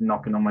know,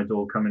 knocking on my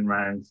door, coming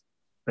round,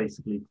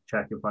 basically to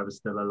check if I was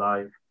still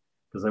alive,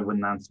 because I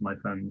wouldn't answer my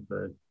phone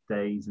for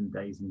days and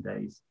days and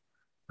days.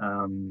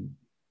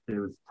 There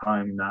was a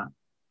time that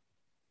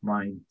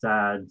my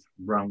dad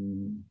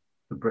rang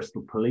the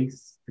Bristol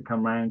police to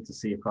come round to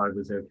see if I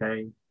was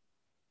okay,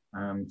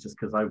 just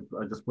because I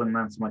just wouldn't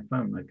answer my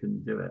phone. I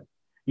couldn't do it.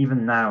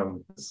 Even now,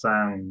 the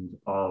sound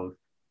of,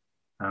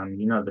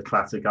 you know, the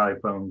classic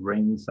iPhone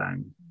ring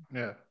sound.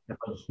 Yeah. If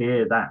I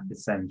hear that, it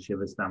sends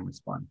shivers down my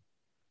spine,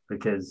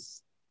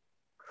 because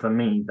for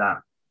me,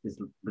 that was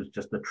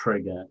just a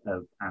trigger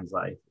of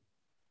anxiety.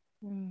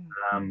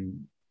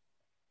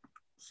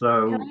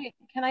 So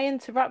can I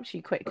interrupt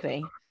you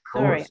quickly?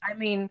 Sorry. I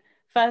mean,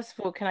 first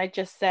of all, can I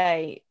just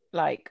say,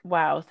 like,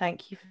 wow,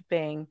 thank you for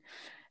being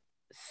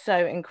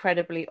so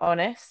incredibly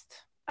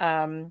honest.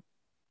 And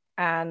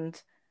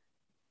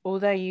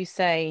although you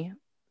say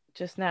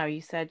just now,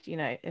 you said, you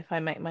know, if I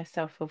make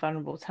myself feel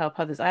vulnerable to help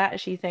others, I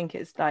actually think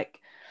it's like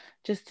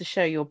just to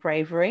show your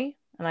bravery.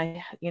 And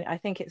I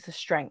think it's a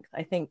strength.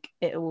 I think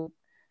it will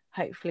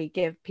hopefully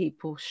give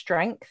people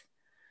strength.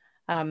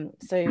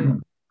 So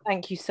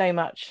thank you so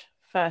much,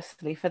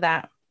 firstly, for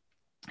that.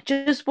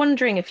 Just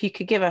wondering if you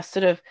could give us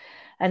sort of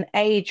an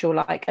age or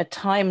like a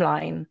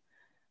timeline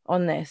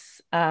on this,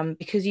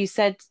 because you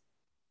said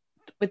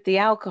with the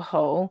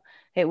alcohol,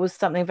 it was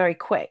something very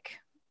quick.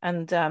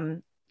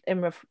 And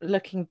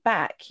looking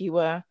back,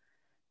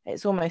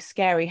 it's almost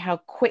scary how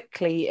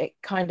quickly it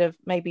kind of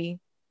maybe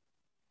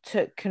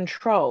took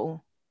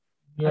control.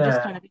 yeah, I'm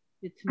just kind of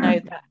interested to know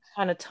that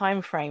kind of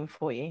time frame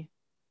for you.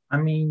 I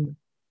mean,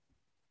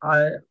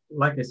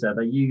 like I said,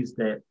 I used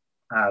it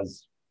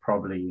as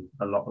probably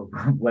a lot of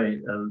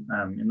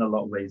in a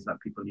lot of ways that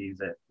people use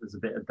it. There's a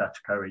bit of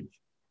Dutch courage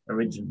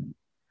originally.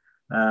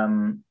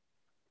 I'm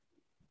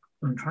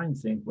trying to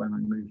think when I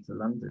moved to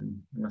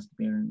London. It must have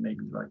been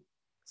maybe like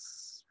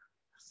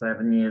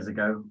 7 years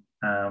ago.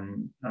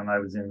 And I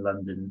was in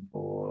London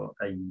for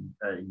a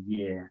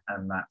year,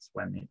 and that's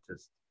when it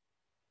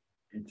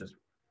just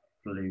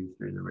flew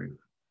through the roof.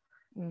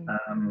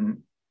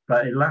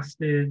 But it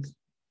lasted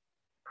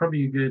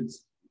probably a good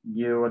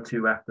year or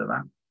two after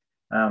that,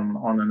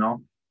 on and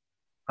off.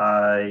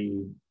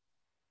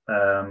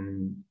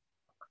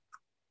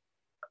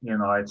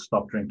 I'd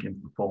stopped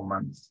drinking for 4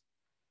 months,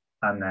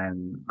 and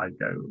then I'd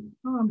go,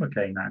 oh, I'm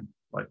okay now,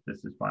 like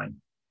this is fine.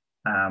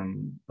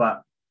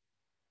 But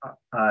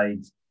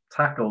I'd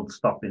tackled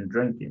stopping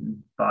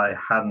drinking, but I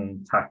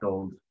hadn't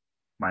tackled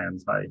my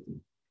anxiety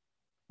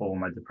or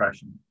my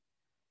depression.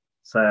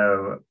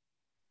 So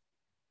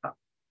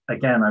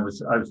again, I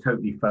was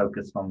totally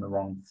focused on the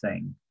wrong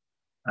thing,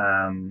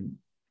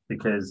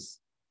 because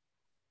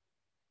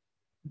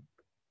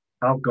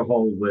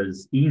alcohol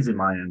was easing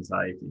my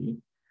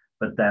anxiety,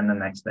 but then the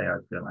next day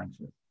I'd feel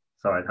anxious,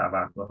 so I'd have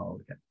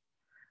alcohol again,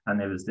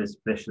 and it was this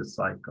vicious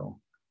cycle.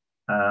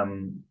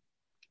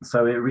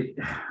 so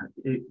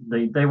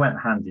they went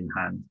hand in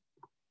hand.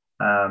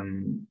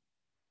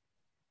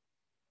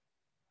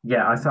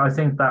 Yeah, I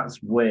think that's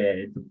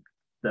where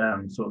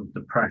the sort of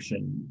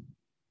depression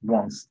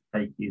wants to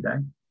take you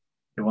there.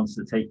 It wants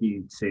to take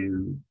you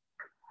to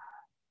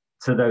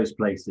those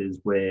places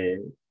where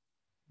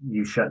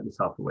you shut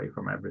yourself away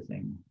from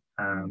everything,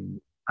 and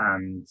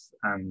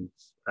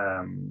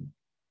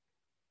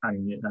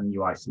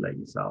you isolate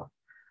yourself.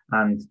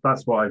 And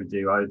that's what I would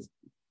do.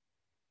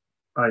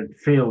 I'd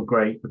feel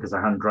great because I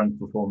hadn't drunk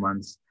for 4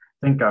 months,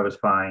 think I was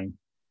fine,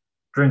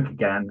 drink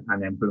again,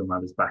 and then boom, I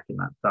was back in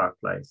that dark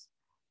place.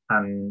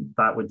 And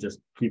that would just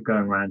keep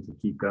going around and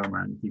keep going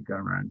around and keep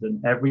going around.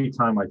 And every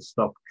time I'd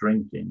stop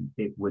drinking,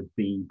 it would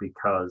be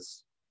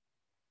because,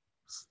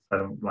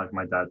 so like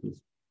my dad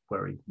was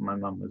worried, my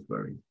mum was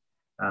worried.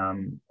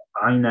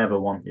 I never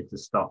wanted to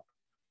stop.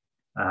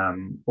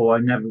 Or I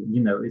never,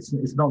 it's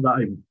not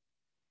that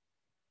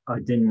I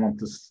didn't want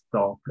to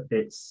stop.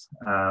 It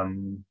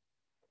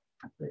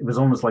was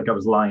almost like I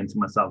was lying to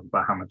myself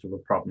about how much of a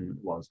problem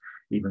it was,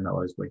 even though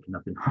I was waking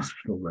up in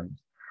hospital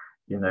rooms.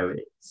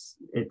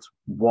 It's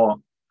what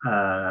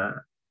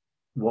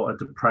a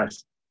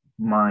depressed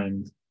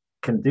mind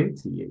can do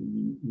to you.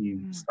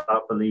 You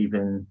start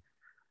believing,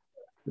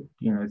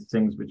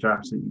 things which are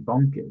absolutely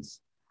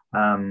bonkers.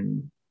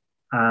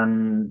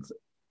 And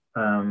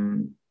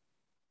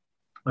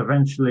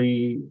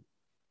eventually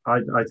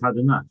I'd had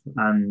enough,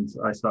 and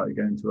I started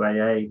going to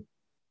AA,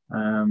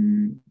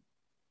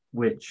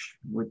 which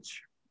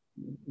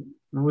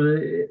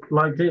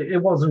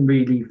it wasn't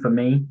really for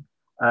me.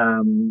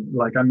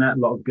 Like I met a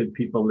lot of good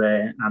people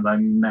there, and I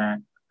met,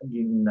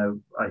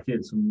 I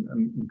heard some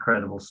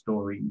incredible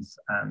stories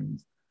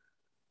and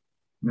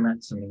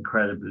met some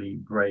incredibly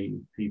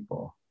brave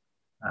people.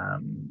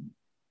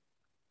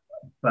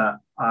 But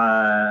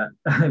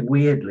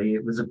weirdly,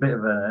 it was a bit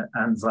of an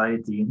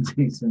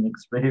anxiety-inducing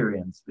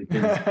experience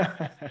because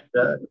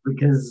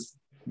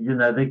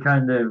they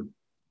kind of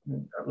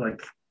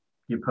like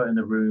you put in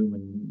a room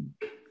and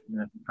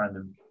kind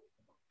of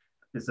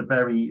it's a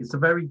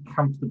very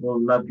comfortable,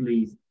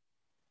 lovely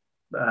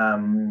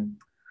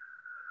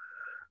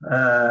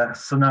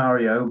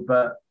scenario,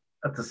 but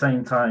at the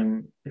same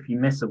time, if you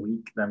miss a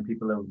week, then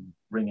people are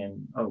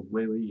ringing, "Oh,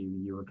 where were you?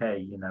 You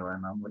okay?" And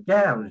I'm like,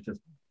 "Yeah, I was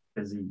just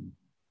busy,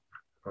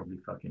 probably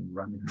fucking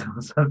running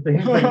or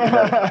something."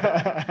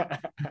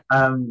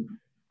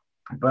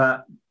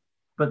 But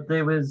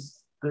there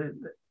was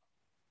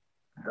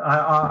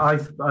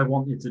I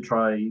wanted to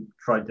try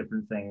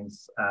different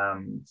things.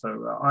 So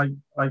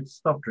I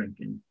stopped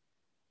drinking,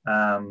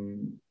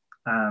 and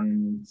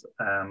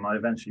I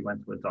eventually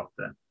went to a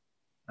doctor,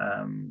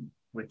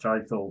 which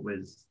I thought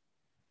was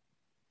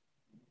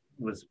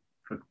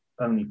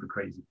only for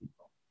crazy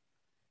people.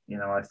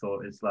 I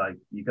thought it's like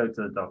you go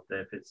to the doctor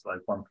if it's like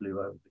one flew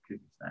over the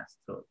cuckoo's nest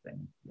sort of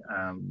thing.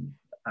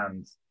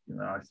 And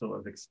I sort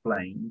of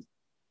explained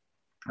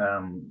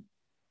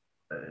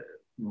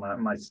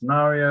my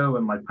scenario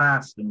and my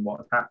past and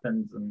what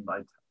happened, and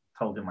I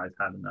told him I'd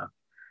had enough.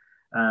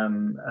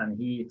 And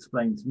he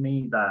explained to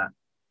me that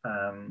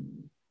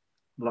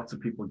lots of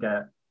people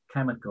get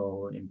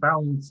chemical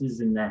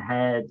imbalances in their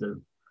head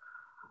of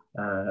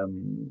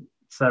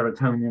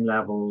serotonin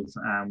levels,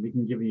 and we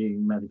can give you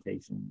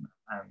medication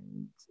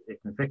and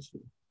it can fix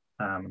you.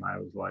 And I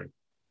was like,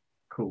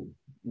 cool,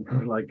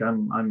 like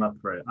I'm up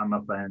for it. I'm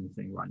up for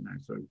anything right now.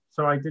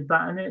 So I did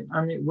that,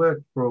 and it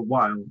worked for a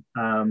while.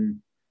 I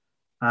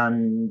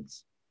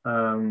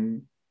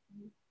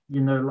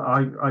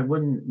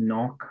wouldn't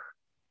knock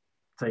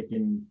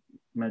taking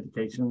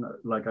medication.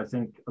 Like I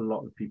think a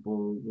lot of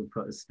people would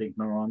put a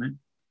stigma on it,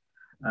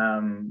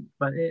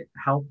 but it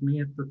helped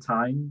me at the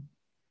time,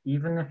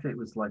 even if it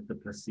was like the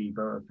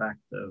placebo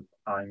effect of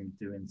I'm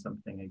doing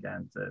something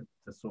again to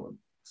sort of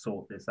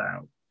sort this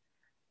out.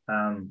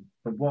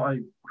 But what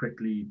I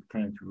quickly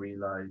came to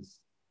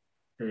realize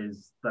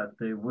is that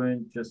there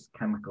weren't just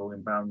chemical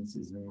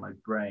imbalances in my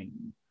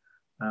brain.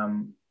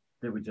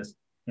 There were just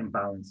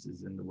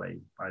imbalances in the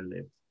way I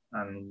lived,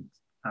 and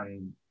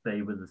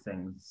they were the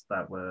things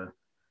that were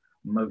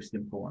most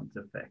important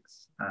to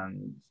fix,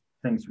 and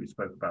things we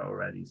spoke about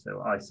already.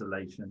 So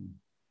isolation,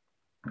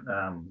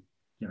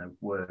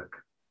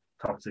 work,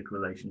 toxic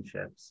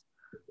relationships.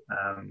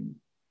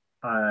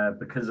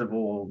 Because of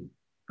all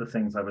the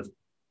things I was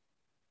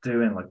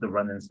doing, like the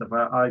running stuff,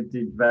 I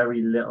did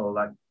very little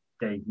that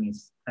gave me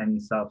any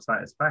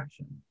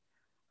self-satisfaction.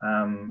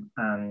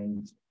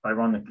 And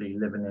ironically,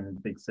 living in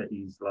big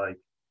cities like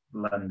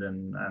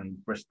London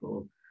and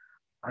Bristol,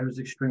 I was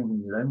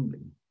extremely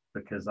lonely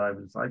because I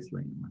was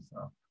isolating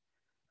myself.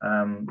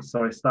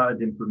 So I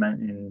started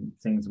implementing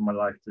things in my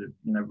life to,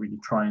 really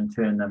try and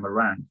turn them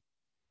around.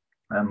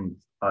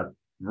 I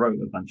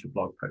wrote a bunch of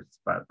blog posts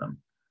about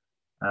them.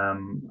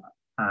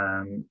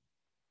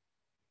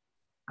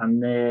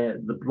 And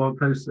the blog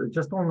posts are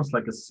just almost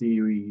like a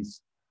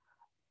series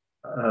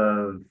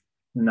of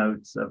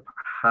notes of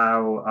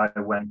how I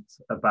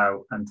went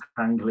about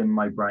untangling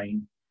my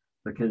brain,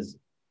 because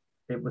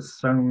it was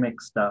so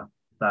mixed up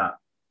that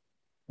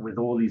with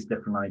all these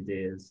different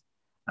ideas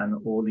and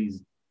all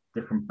these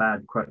different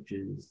bad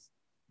crutches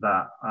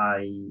that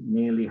I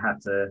nearly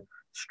had to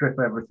strip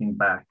everything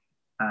back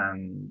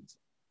and,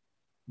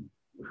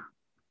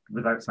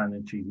 without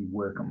sounding cheesy,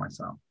 work on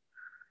myself.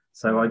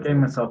 So I gave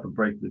myself a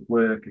break with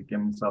work. I gave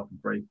myself a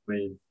break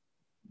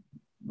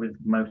with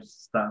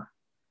most stuff.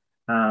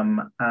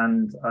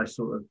 And I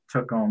sort of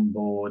took on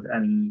board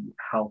any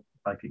help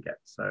I could get.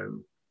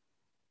 So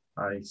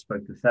I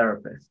spoke to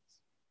therapists,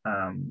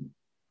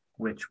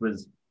 which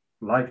was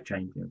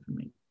life-changing for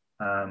me.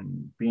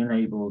 Being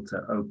able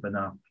to open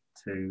up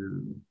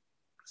to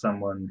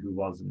someone who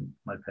wasn't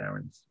my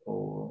parents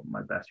or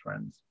my best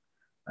friends,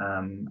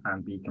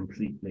 and be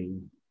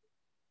completely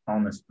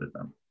honest with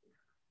them.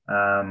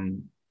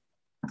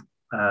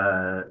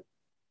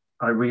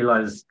 I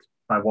realized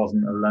I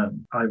wasn't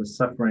alone. I was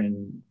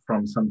suffering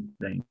from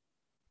something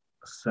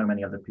so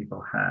many other people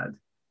had,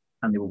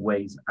 and there were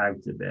ways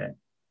out of it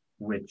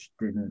which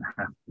didn't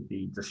have to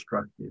be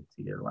destructive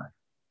to your life.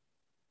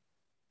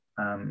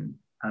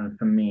 And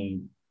for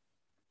me,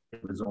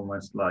 it was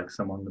almost like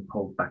someone had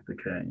pulled back the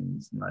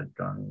curtains and I'd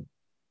gone,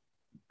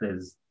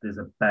 there's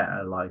a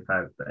better life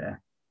out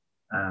there,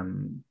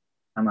 and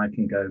I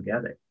can go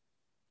get it.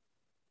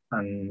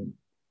 And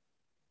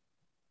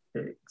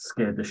it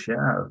scared the shit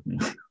out of me,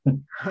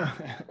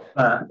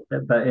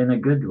 but in a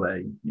good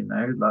way, you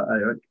know.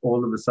 Like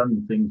all of a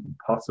sudden, things were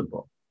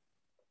possible.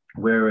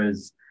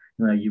 Whereas,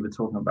 you know, you were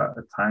talking about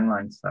the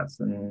timeline stats,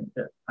 and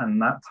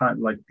that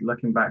time, like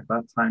looking back,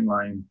 that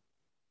timeline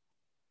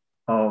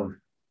of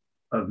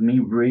me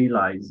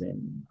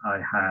realizing I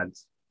had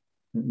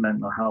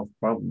mental health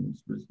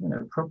problems was, you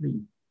know, probably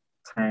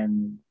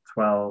 10,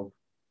 12,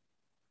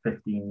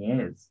 15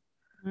 years.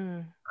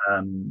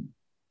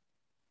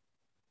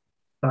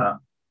 But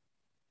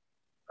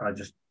I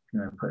just, you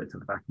know, put it to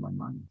the back of my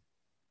mind.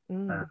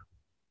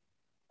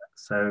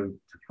 So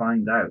to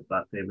find out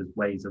that there was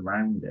ways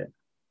around it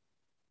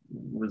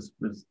was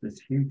this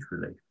huge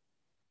relief.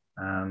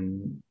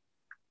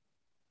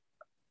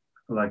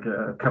 Like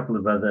a couple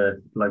of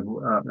other, like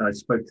I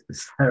spoke to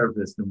this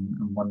therapist,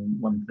 and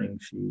one thing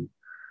she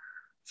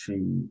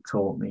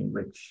taught me,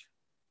 which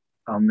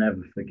I'll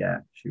never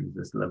forget. She was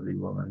this lovely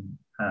woman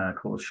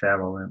called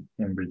Cheryl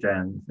in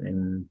Bridgend,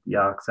 in the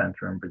Arc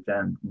Centre in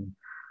Bridgend.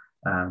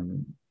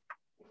 And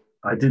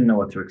I didn't know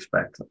what to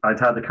expect. I'd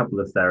had a couple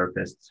of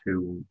therapists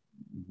who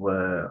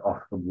were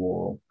off the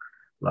wall,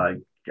 like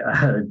you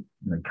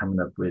know, coming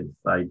up with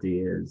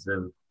ideas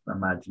of,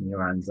 imagine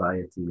your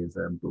anxiety as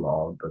a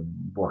blob, and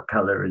what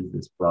color is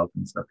this blob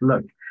and stuff.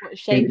 Look, what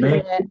shape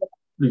is it?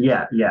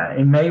 Yeah,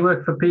 it may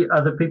work for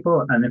other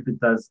people, and if it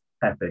does,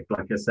 epic.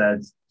 Like I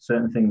said,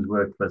 certain things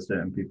work for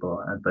certain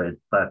people,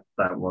 but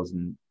that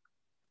wasn't,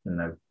 you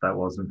know, that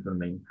wasn't for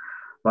me.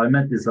 But I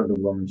met this other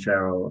woman,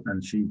 Cheryl,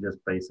 and she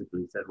just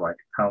basically said, right,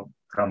 tell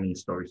me a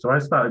story. So I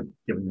started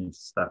giving her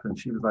stuff, and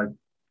she was like,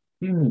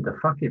 you need the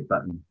fuck it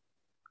button.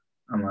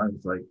 And I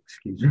was like,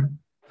 excuse me?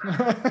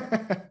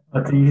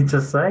 What did you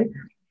just say?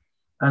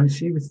 And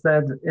she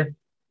said, if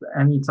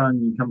anytime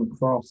you come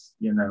across,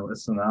 you know, a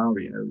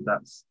scenario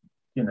that's,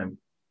 you know,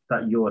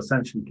 that you're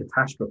essentially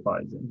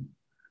catastrophizing,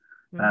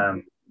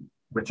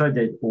 which I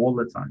did all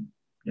the time.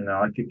 You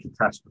know, I could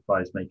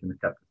catastrophize making a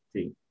cup of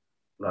tea.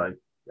 Like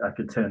I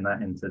could turn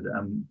that into,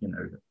 you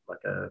know,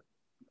 like a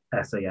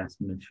SAS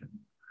mission.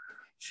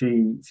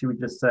 She would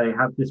just say,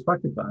 have this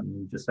fuck it button. And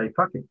you just say,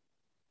 fuck it.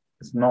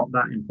 It's not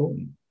that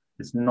important.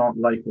 It's not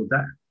life or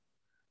death.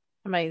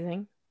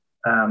 Amazing.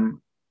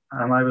 And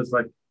I was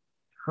like,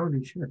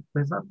 holy shit,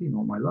 where's that been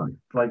all my life?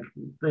 Like,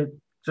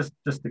 just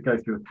to go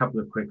through a couple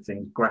of quick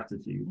things.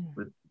 Gratitude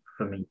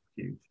for me,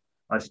 huge.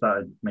 I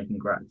started making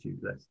gratitude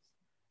lists,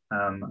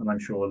 and I'm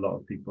sure a lot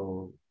of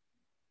people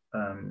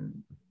have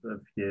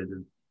heard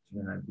of,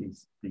 you know,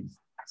 these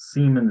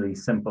seemingly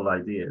simple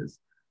ideas,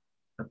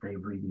 but they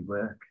really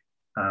work.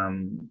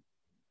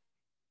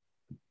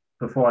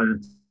 Before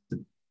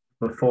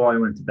I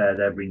went to bed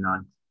every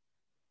night,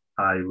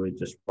 I would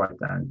just write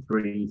down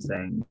 3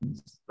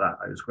 things that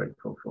I was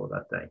grateful for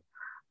that day.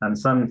 And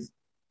some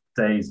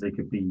days they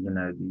could be, you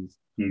know, these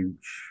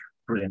huge,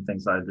 brilliant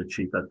things I had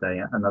achieved that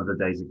day. And other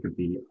days it could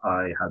be,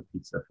 I had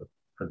pizza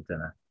for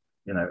dinner.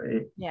 You know,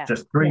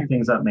 just 3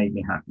 things that made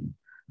me happy.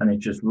 And it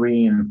just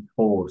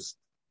reinforced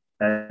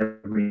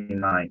every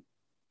night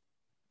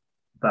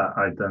that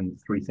I'd done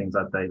 3 things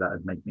that day that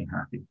had made me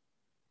happy.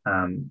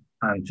 And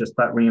just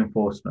that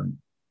reinforcement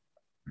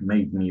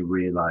made me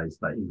realize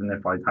that even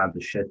if I'd had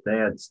the shit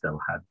day, I'd still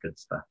had good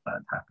stuff that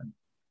had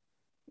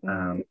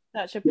happened.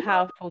 Such a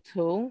powerful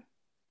tool.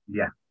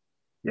 Yeah,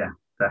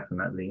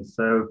 definitely.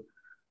 So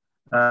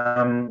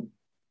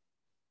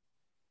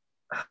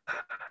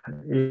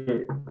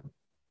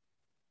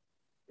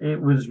it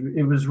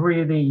was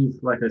really,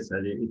 like I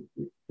said,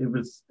 it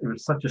was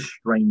such a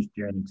strange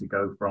journey to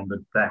go from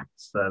the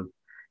depths of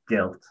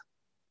guilt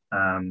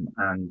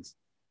and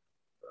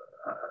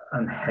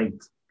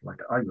hate. Like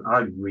I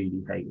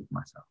really hated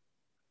myself,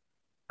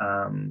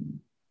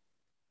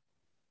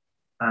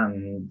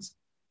 and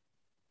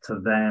to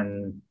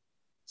then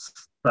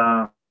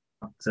start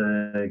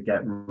to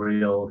get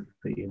real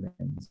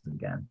feelings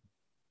again.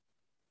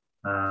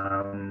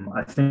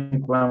 I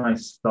think when I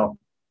stopped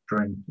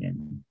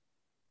drinking,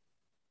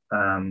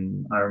 I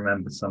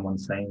remember someone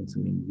saying to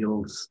me,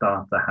 you'll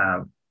start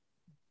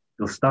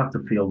to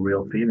feel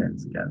real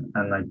feelings again.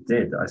 And I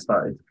did. I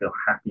started to feel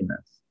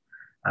happiness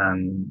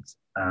and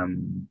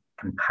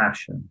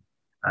compassion.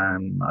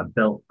 I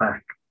built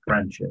back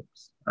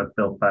friendships. I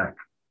built back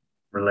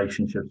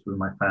relationships with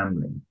my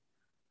family.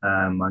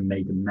 I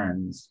made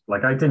amends.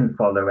 Like, I didn't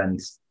follow any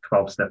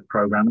 12-step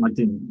program. I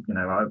didn't,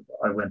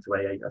 I went to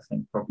AA, I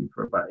think, probably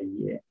for about a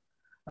year.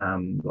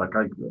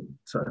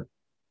 So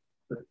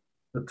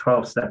the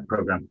 12-step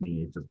program for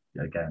me is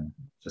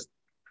just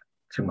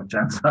too much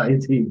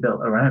anxiety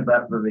built around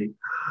that for me.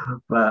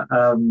 But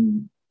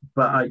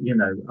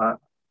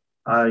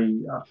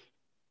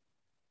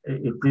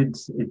it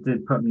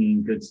did put me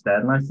in good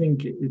stead, and I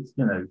think it's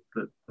the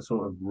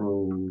sort of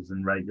rules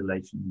and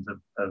regulations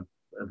of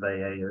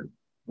AA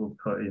will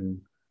put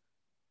in.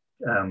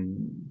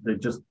 They're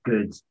just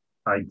good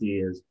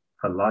ideas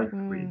for life,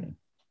 really.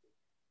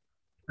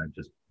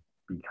 Just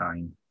be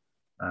kind,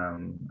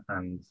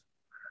 and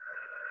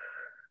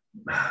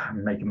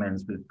make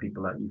amends with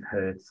people that you've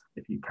hurt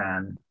if you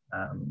can.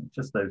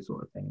 Just those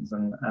sort of things,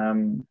 and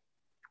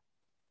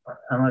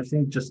I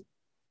think just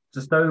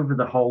over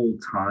the whole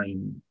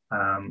time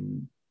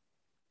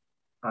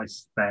I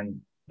spent,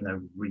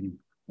 really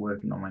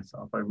working on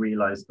myself, I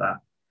realized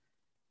that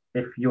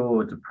if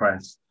you're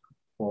depressed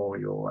or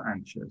you're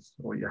anxious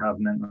or you have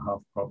mental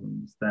health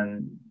problems,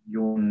 then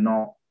you're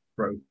not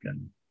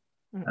broken.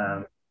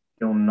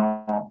 You're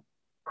not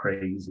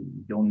crazy.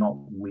 You're not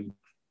weak.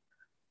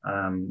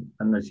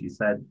 And as you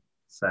said,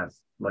 Seth,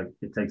 like,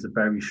 it takes a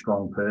very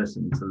strong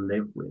person to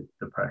live with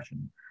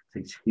depression. It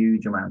takes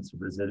huge amounts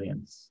of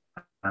resilience.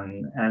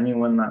 And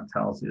anyone that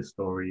tells you a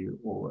story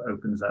or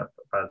opens up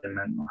about their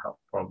mental health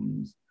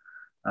problems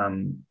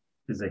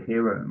is a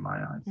hero in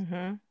my eyes.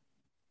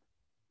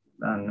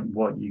 And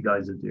what you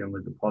guys are doing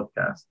with the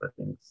podcast, I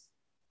think, is,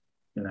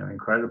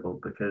 incredible,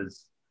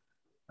 because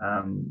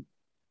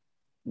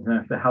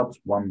if it helps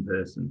one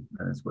person,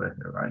 then it's worth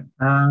it, right?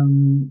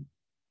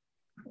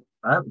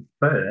 At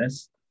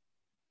first,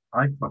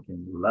 I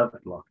fucking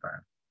loved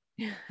lockdown.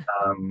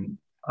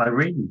 I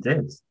really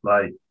did.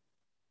 Like,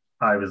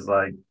 I was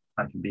like,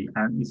 I can be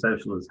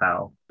antisocial as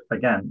hell.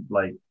 Again,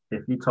 like,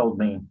 if you told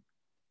me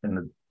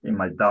in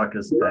my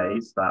darkest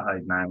days that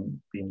I'd now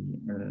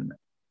been in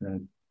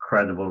an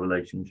incredible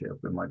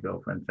relationship with my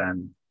girlfriend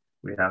Jen,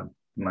 we have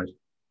the most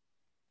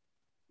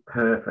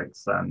perfect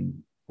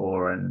son,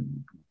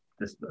 and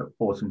this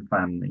awesome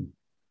family,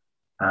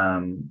 I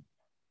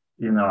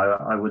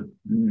would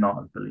not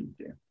have believed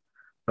you.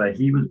 But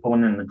he was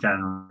born in the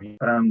January,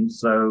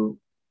 so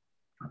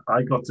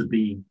I got to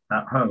be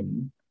at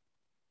home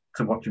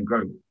to watch him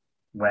grow,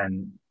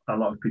 when a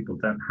lot of people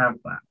don't have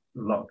that. A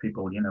lot of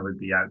people, would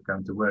be out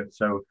going to work.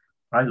 So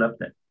I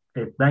loved it.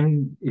 It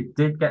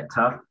did get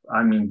tough.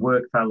 I mean,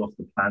 work fell off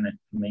the planet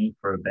for me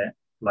for a bit.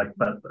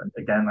 But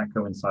again, that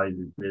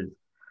coincided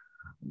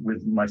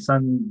with my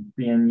son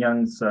being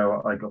young,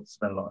 so I got to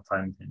spend a lot of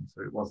time with him.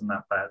 So it wasn't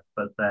that bad.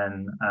 But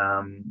then,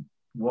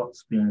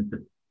 what's been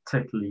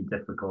particularly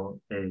difficult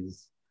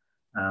is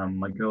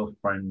my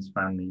girlfriend's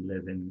family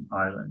live in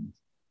Ireland,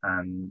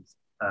 and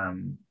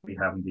we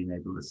haven't been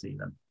able to see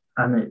them,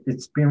 and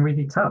it's been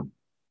really tough.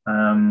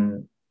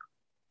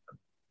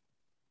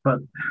 But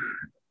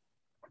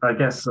I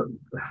guess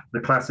the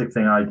classic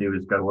thing I do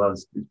is go, well,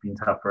 it's been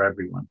tough for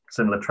everyone.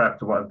 Similar trap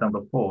to what I've done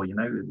before. You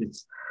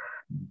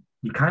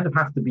kind of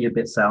have to be a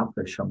bit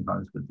selfish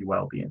sometimes with your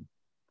well-being.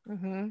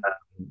 You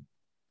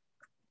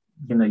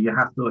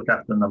have to look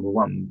after number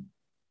one,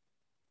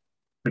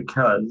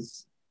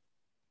 because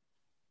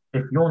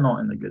if you're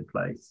not in a good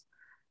place,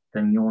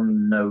 then you're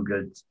no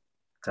good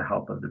to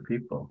help other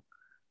people.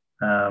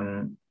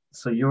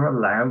 So you're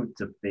allowed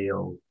to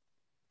feel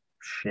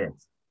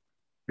shit.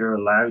 You're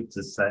allowed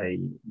to say,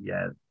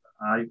 yeah,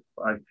 I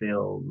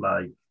feel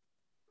like,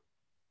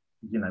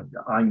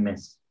 I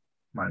miss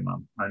my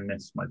mum, I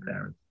miss my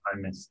parents, I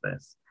miss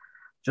this.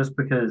 Just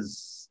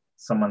because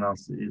someone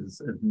else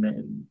is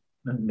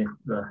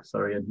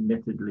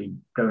admittedly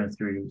going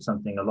through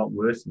something a lot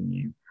worse than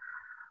you,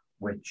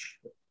 which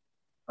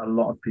a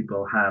lot of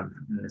people have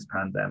in this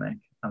pandemic.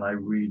 And I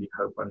really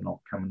hope I'm not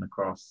coming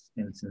across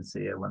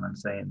insincere when I'm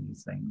saying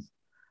these things.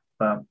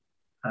 But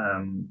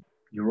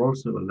you're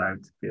also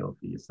allowed to feel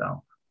for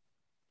yourself.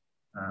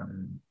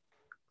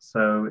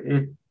 So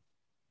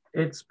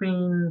it's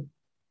been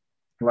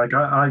like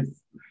I've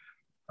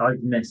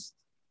missed,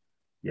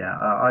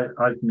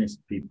 I've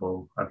missed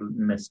people. I've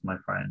missed my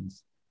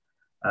friends.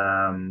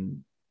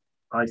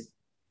 I'd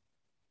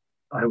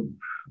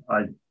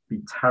be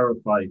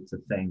terrified to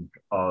think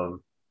of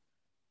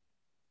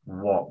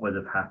what would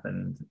have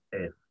happened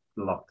if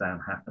lockdown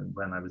happened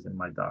when I was in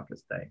my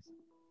darkest days.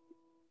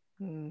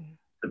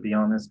 To be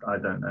honest, I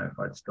don't know if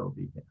I'd still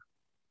be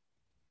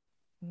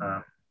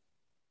here.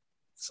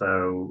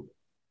 So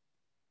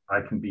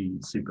I can be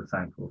super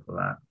thankful for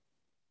that.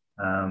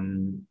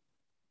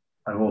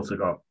 I've also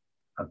got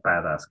a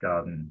badass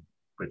garden,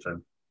 which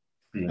I've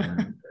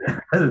been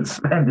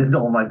spending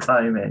all my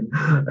time in,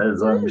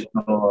 as I'm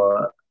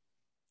sure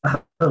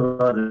a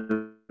lot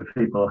of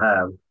people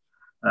have.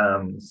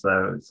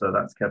 So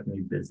that's kept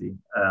me busy.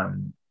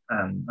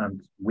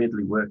 And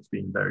weirdly, work's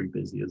been very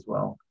busy as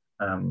well.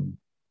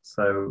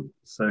 So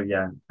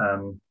yeah.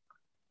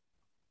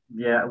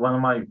 Yeah, one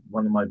of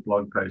my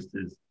blog posts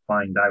is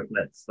find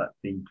outlets that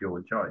feed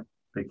your joy,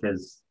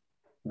 because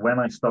when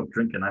I stopped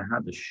drinking, I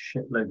had a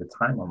shitload of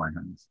time on my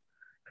hands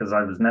because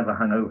I was never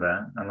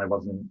hungover and I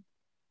wasn't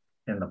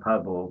in the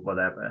pub or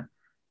whatever.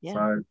 So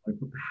Yeah. like,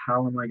 what the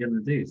hell am I going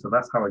to do? So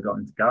that's how I got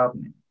into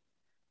gardening.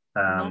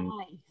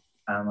 Nice.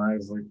 And I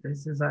was like,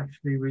 this is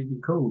actually really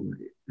cool.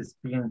 It's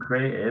being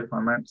creative.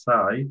 I'm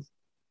outside.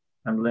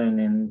 I'm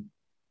learning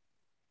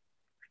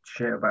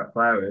shit about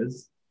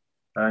flowers.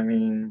 I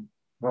mean,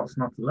 what's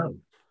not to love?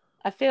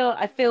 I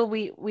feel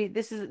we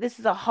this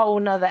is a whole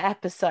nother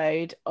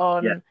episode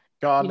on Yeah.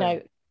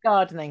 Gardening.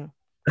 Gardening.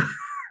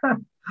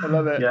 I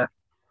love it. Yeah.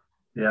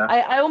 Yeah.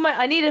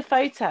 I need a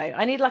photo.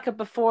 I need like a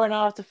before and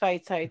after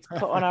photo to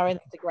put on our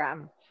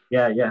Instagram.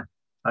 Yeah. Yeah.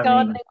 I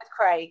Gardening mean, with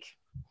Craig.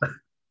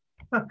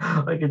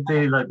 I could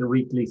do like a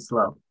weekly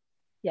slump.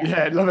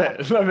 Yeah, love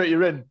it. Love it.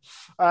 You're in.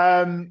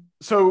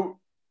 So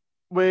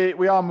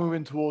we are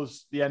moving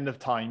towards the end of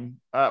time.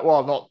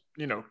 Well, not,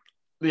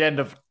 the end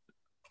of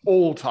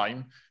all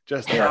time,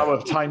 just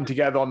our time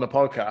together on the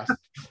podcast.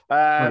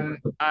 And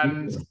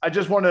I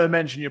just want to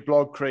mention your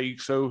blog,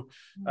 Craig. So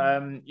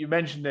you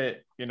mentioned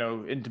it,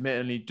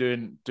 intermittently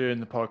during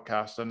the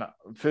podcast. And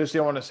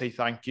firstly, I want to say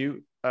thank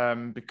you,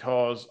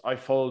 because I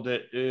followed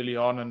it early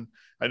on, and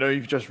I know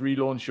you've just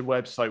relaunched your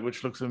website,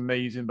 which looks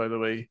amazing, by the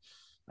way.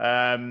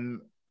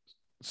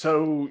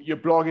 So your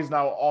blog is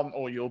now on,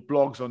 or your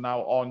blogs are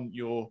now on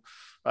your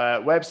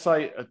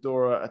website,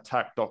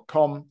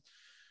 adoraattack.com.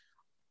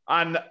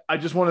 And I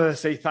just wanted to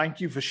say thank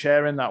you for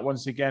sharing that.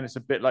 Once again, it's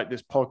a bit like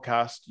this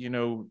podcast.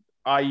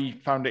 I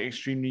found it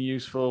extremely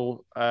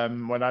useful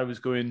when I was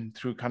going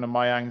through kind of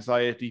my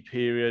anxiety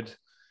period,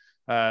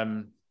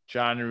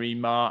 January,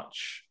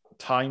 March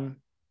time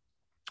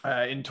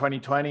in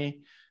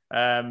 2020.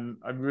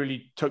 I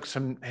really took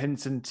some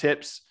hints and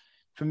tips.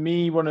 For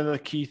me, one of the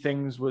key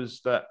things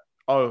was that,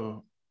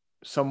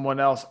 someone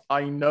else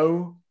I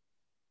know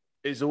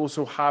is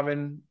also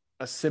having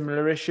a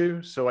similar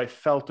issue. So I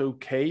felt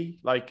okay.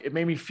 Like, it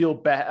made me feel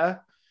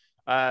better.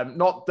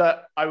 Not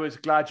that I was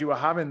glad you were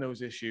having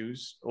those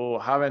issues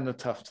or having the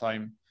tough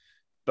time,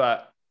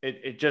 but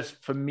it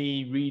just, for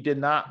me, reading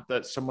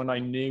that someone I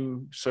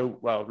knew so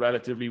well,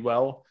 relatively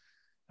well,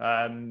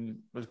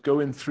 was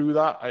going through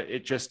that,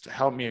 it just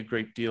helped me a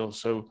great deal.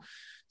 So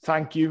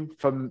thank you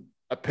from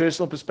a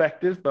personal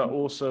perspective, but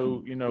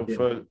also,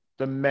 for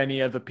the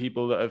many other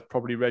people that have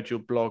probably read your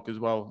blog as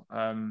well.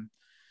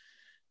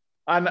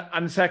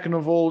 And second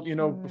of all,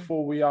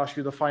 before we ask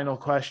you the final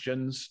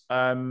questions,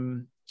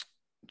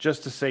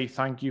 just to say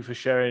thank you for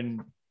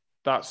sharing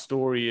that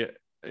story.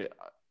 I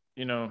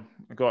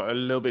got a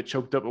little bit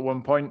choked up at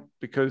one point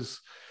because,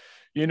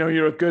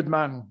 you're a good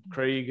man,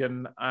 Craig,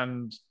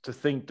 and to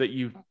think that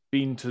you've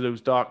been to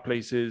those dark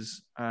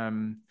places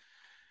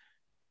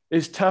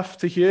is tough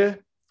to hear.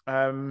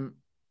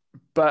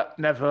 But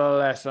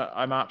nevertheless,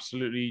 I'm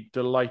absolutely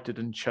delighted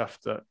and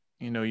chuffed that,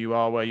 you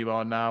are where you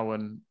are now,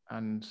 and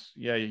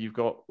yeah, you've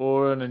got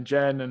Oren and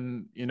Jen,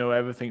 and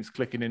everything's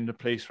clicking into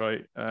place,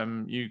 right?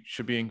 You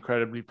should be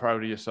incredibly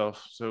proud of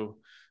yourself. So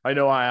I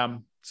know I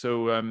am.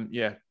 So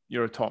yeah,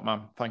 you're a top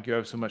man. Thank you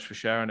ever so much for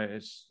sharing it.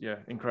 It's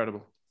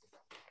incredible.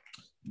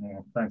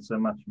 Yeah, thanks so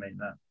much, mate.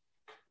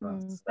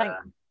 That's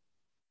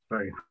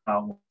very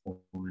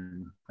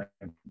heartwarming.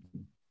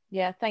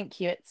 Yeah, thank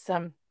you. It's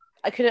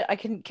I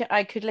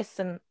could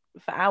listen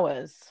for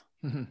hours.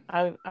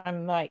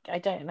 I'm like, I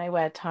don't know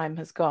where time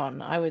has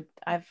gone.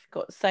 I've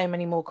got so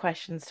many more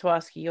questions to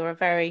ask you. You're a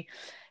very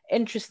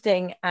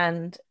interesting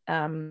and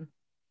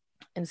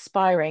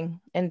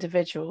inspiring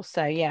individual.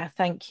 So yeah,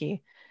 thank you.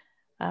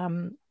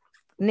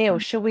 Neil,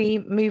 shall we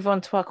move on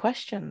to our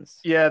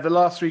questions? Yeah, the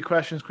last three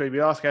questions, Craig,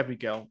 we ask every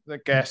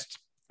guest.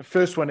 The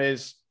first one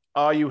is,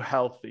 are you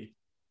healthy?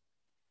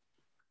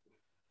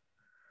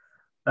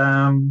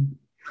 I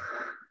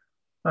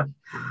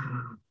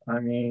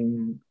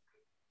mean,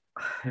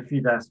 if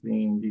you'd asked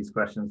me these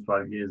questions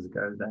 5 years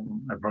ago,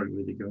 then I probably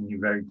would have given you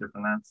very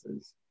different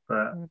answers,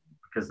 but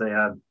because they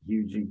have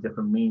hugely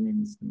different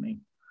meanings to me.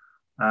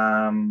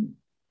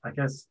 I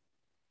guess,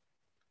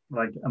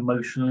 like,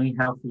 emotionally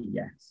healthy,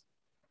 yes.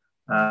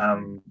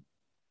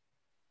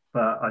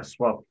 But I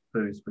swapped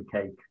booze for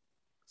cake.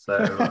 So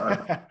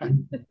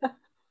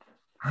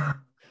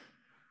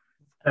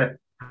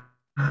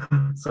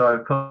I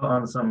put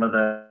on some of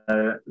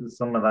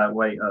that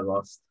weight I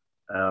lost,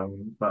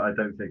 but I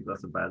don't think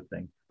that's a bad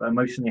thing. But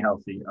emotionally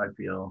healthy, I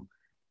feel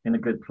in a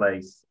good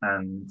place,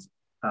 and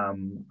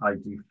I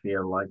do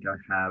feel like I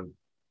have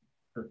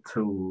the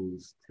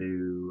tools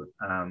to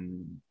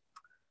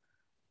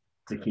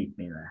keep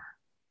me there.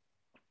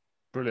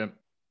 Brilliant.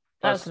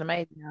 That's an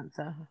amazing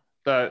answer.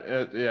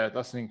 Yeah,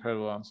 that's an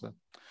incredible answer.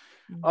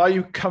 Are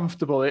you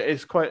comfortable?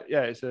 It's quite,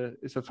 yeah, it's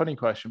a funny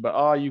question, but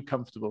are you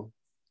comfortable?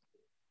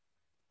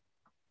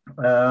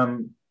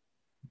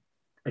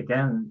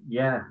 Again,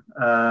 yeah.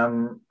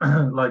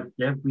 Like,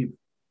 yeah,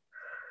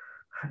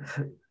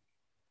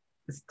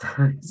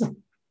 it's a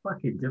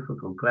fucking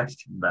difficult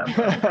question, that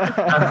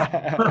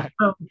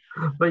one.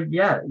 But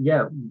yeah.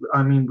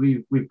 I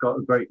mean, we've got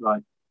a great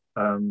life.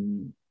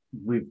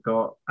 We've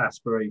got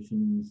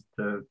aspirations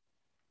to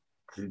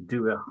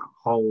do a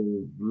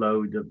whole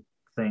load of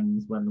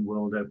things when the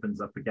world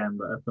opens up again.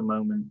 But at the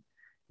moment,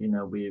 you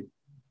know, we're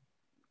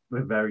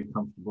very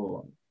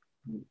comfortable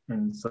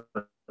in such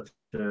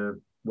a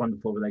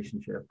wonderful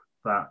relationship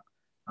that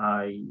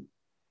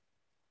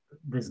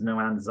there's no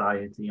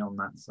anxiety on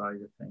that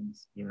side of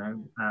things, you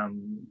know,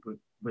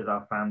 with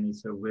our family.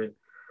 So we're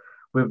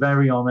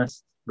very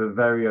honest, we're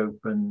very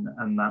open,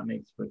 and that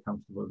makes for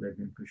comfortable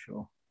living for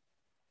sure.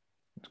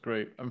 That's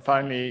great. And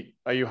finally,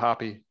 are you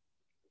happy?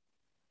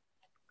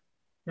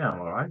 Yeah,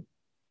 I'm all right.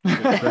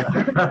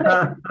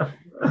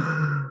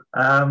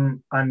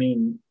 I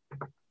mean,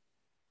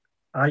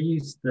 I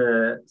used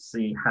to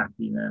see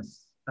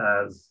happiness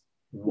as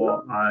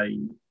what I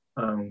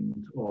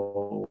owned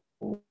or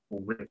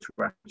which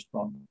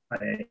restaurant I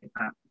ate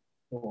at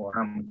or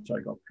how much I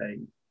got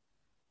paid.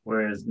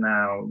 Whereas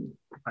now,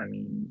 I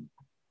mean,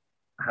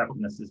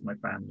 happiness is my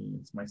family,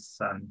 it's my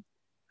son,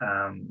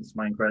 it's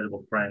my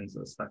incredible friends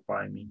that stuck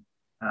by me.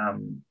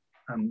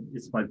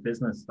 It's my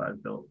business that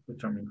I've built,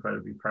 which I'm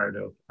incredibly proud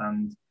of.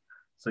 And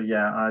so,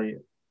 yeah,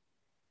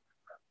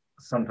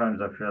 sometimes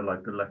I feel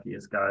like the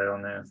luckiest guy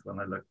on earth when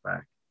I look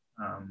back.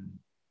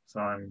 So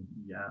I'm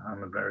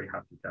a very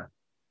happy guy.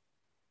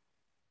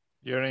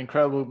 You're an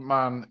incredible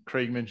man,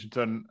 Craig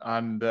Mitchington,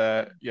 and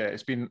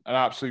it's been an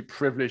absolute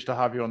privilege to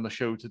have you on the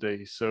show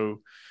today. So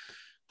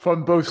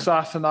from both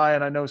Sass and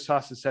I know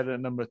Sass has said it a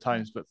number of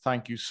times, but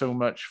thank you so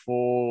much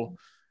for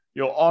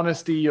your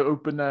honesty, your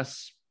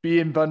openness,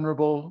 being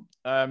vulnerable.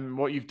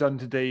 What you've done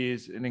today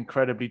is an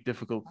incredibly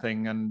difficult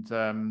thing, and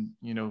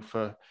you know,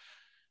 for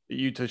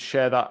you to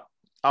share that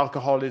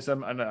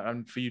alcoholism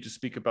and for you to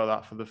speak about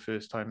that for the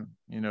first time,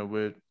 you know,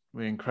 we're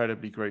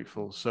incredibly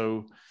grateful.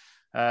 So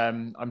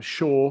I'm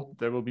sure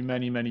there will be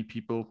many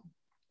people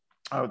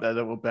out there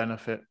that will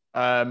benefit.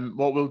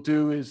 What we'll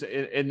do is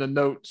in the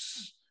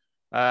notes,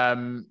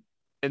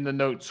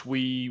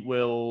 we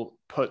will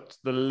put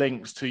the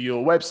links to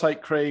your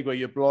website, Craig, where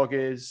your blog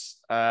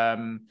is.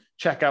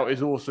 Check out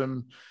his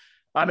awesome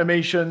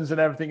animations and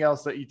everything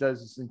else that he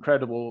does. It's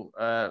incredible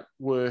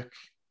work.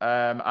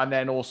 And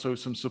then also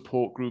some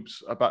support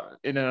groups about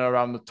in and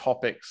around the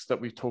topics that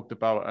we've talked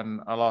about.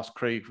 And I'll ask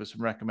Craig for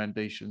some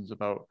recommendations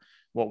about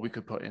what we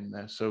could put in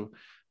there. So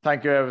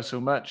thank you ever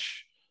so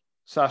much.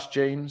 Sass,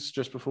 James,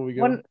 just before we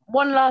go.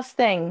 One last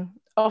thing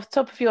off the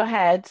top of your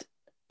head,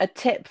 a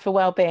tip for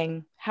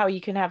well-being, how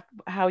you can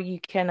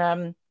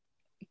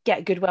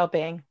get good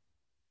well-being,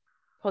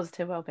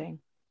 positive well-being.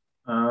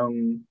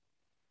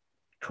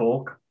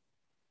 Talk.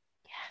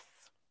 Yes.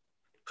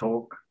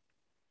 Talk.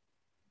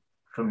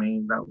 For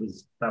me, that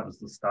was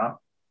the start.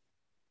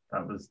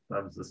 That was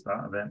the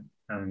start of it.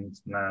 And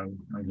now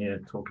I'm here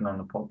talking on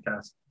the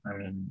podcast. I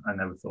mean, I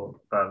never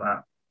thought about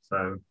that.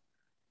 So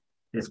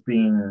it's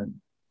been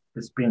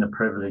a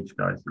privilege,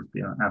 guys. It's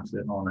been an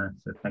absolute honor.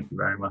 So thank you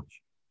very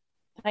much.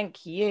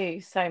 Thank you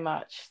so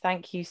much.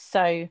 Thank you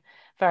so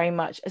very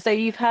much. So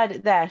you've heard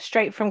it there,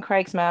 straight from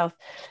Craig's mouth.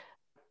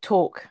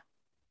 Talk.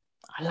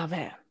 I love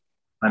it.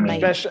 I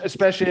mean,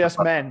 especially us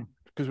men,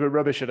 because we're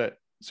rubbish at it.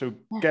 So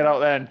get out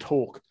there and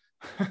talk.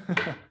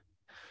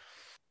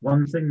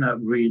 One thing that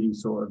really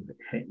sort of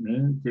hit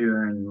me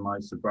during my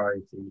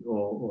sobriety,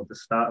 or the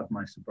start of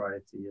my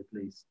sobriety at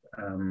least,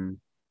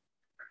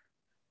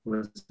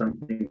 was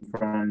something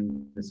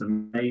from this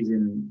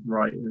amazing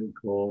writer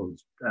called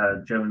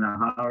Joe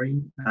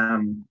Nahari.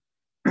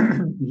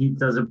 He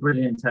does a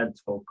brilliant TED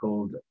talk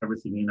called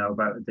Everything You Know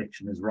About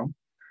Addiction Is Wrong.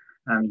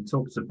 And he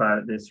talks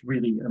about this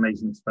really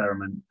amazing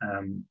experiment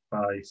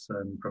by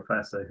some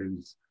professor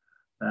whose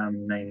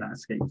name that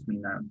escapes me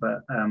now.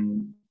 But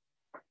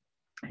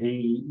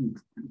in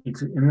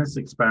this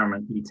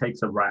experiment, he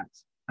takes a rat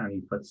and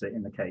he puts it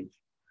in a cage,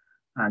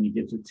 and he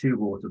gives it 2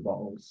 water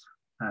bottles.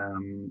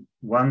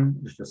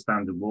 One is just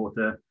standard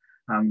water,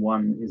 and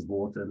one is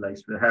water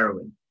laced with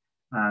heroin.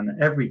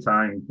 And every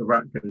time the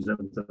rat goes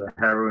over to the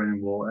heroin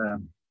water,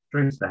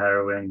 drinks the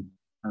heroin,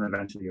 and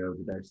eventually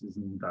overdoses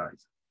and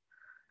dies.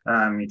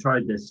 He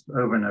tried this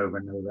over and over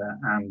and over,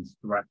 and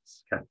the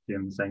rats kept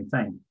doing the same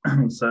thing.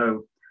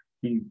 So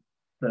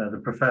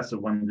the professor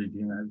wondered,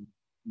 you know,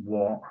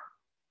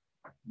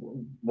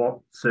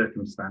 what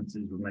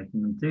circumstances were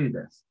making them do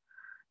this.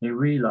 He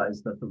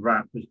realized that the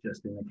rat was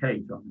just in a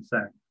cage on its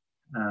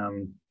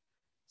own.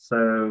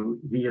 So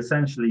he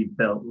essentially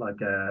built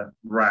like a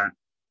rat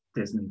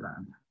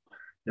Disneyland.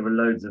 There were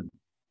loads of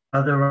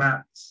other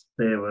rats.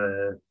 There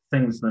were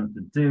things for them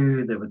to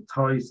do. There were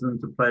toys for them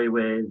to play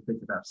with. They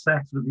could have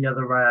sex with the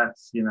other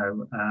rats, you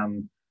know.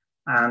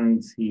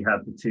 And he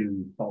had the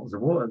 2 bottles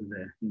of water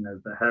there, you know,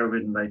 the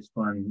heroin-laced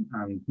one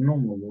and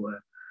normal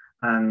water.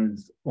 And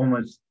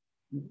almost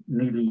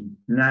nearly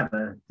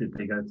never did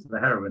they go to the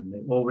heroin.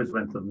 They always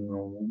went to the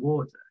normal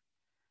water.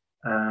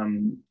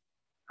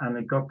 And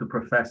it got the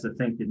professor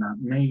thinking that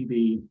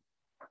maybe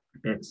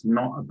it's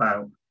not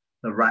about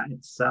the rat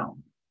itself,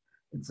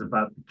 it's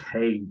about the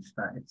cage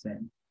that it's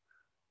in.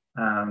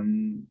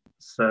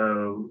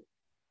 So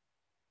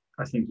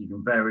I think you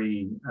can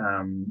very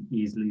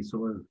easily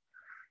sort of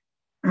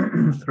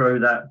throw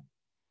that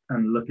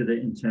and look at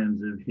it in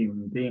terms of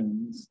human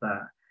beings,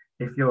 that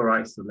if you're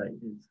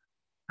isolated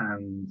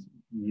and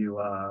you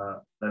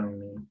are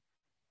lonely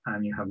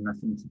and you have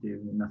nothing to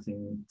do,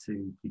 nothing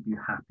to keep you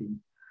happy,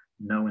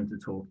 no one to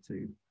talk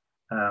to,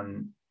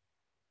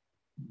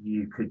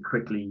 you could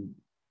quickly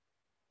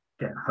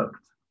get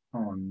hooked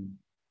on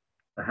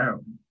the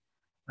heroin,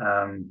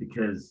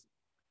 because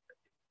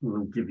it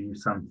will give you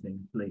something,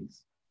 at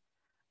least.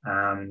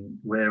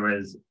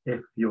 Whereas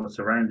if you're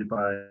surrounded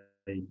by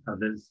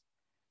others,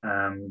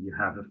 you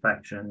have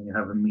affection, you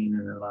have a meaning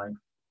in life,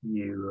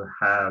 you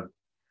have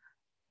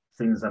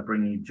things that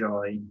bring you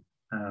joy,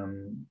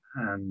 and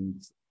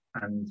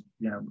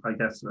I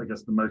guess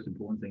the most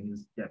important thing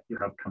is, you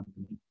have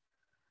company.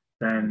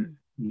 Then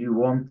you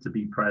want to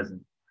be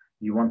present,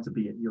 you want to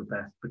be at your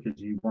best because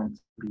you want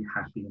to be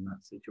happy in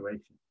that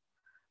situation.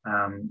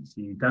 So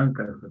you don't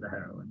go for the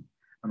heroin.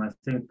 And I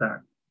think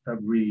that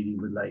really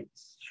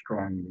relates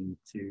strongly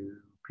to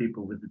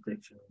people with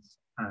addictions,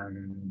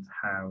 and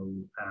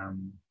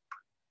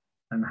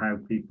how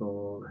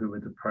people who are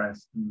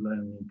depressed and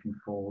lonely can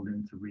fall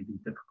into really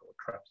difficult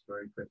traps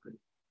very quickly.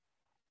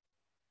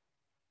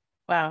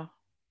 Wow.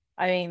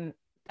 I mean,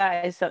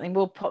 that is something.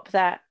 We'll pop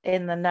that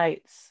in the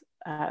notes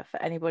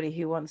for anybody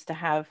who wants to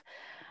have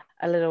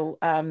a little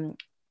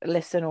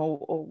listen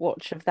or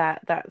watch of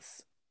that.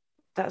 That's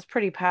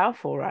pretty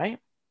powerful, right?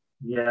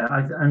 Yeah,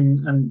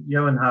 and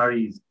Johan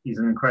Hari, he's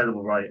an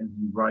incredible writer, and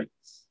he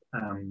writes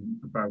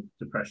about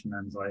depression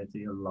and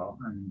anxiety a lot,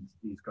 and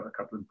he's got a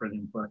couple of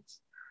brilliant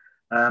books.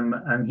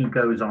 And he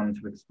goes on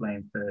to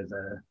explain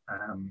further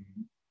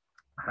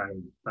how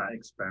that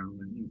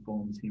experiment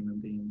informs human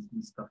beings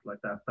and stuff like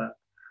that. But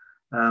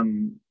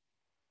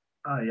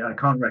I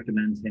can't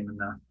recommend him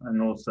enough.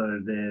 And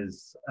also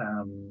there's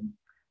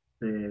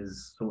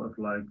sort of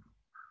like,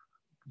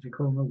 what do you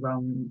call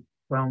them,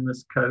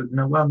 wellness code?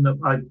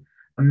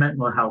 A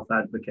mental health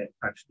advocate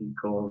actually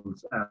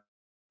called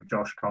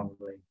Josh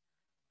Connolly,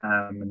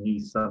 and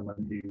he's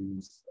someone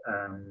who's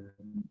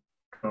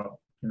got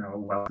a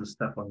wealth of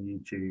stuff on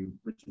YouTube,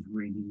 which is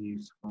really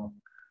useful,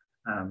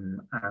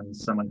 and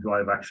someone who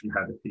I've actually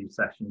had a few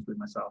sessions with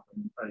myself,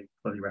 and I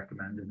fully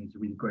recommend him. He's a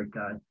really great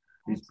guy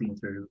who's been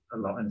through a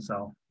lot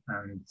himself,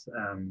 and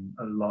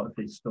a lot of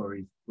his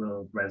stories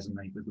will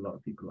resonate with a lot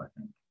of people, I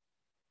think.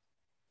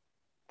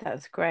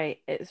 That's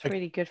great. It's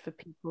really good for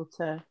people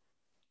to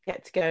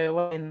get to go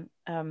away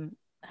and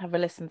have a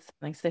listen to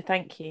something. So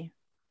thank you.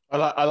 I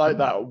like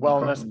that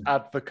wellness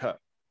advocate.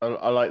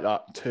 I like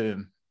that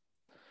term.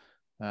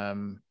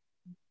 Nice.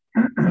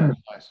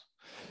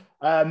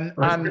 And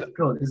it's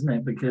difficult, isn't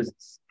it? Because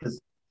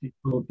you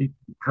call people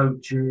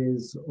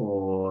coaches,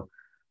 or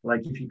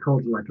like if you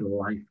called like a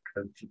life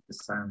coach, it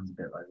just sounds a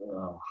bit like,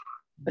 oh,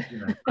 but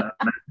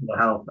mental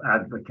health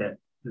advocate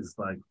is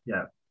like,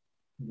 yeah.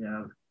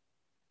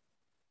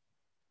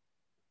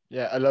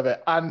 Yeah, I love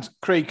it. And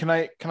Craig, can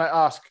I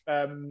ask?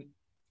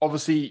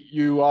 Obviously,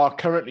 you are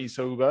currently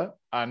sober,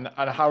 and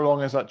how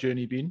long has that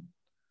journey been?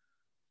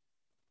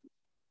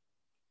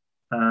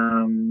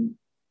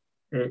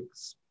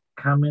 It's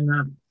coming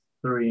up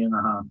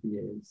 3.5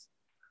 years.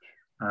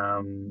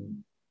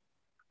 And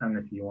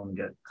if you want to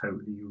get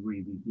totally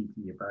really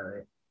geeky about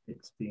it,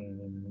 it's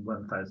been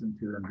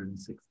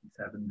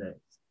 1,267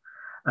 days.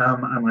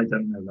 And I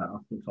don't know that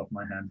off the top of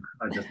my head.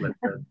 I just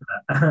looked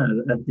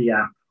at the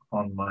app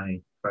on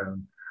my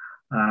phone,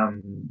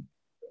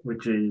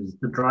 which is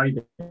the Dry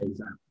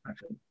Days app,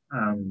 actually.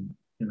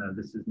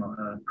 This is not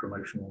a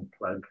promotional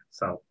plug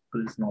itself,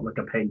 but it's not like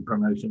a paid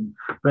promotion.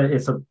 But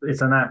it's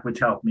an app which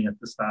helped me at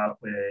the start,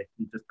 where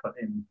you just put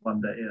in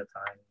 1 day at a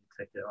time and you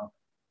take it off.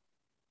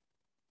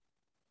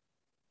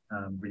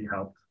 Really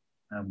helped.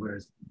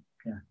 Whereas,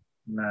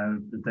 now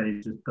the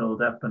days just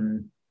build up,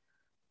 and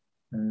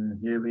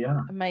here we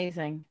are.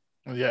 Amazing.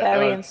 Yeah,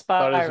 very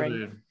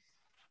inspiring.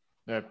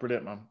 Yeah,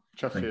 brilliant, man.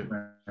 Just you.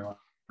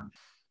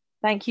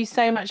 Thank you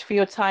so much for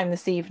your time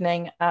this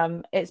evening.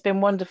 It's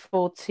been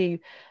wonderful to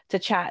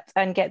chat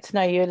and get to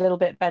know you a little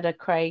bit better,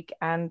 Craig,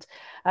 and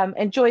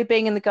enjoy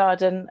being in the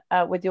garden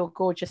with your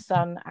gorgeous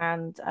son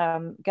and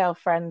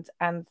girlfriend.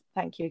 And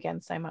thank you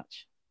again so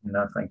much.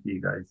 No, thank you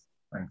guys.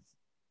 Thanks.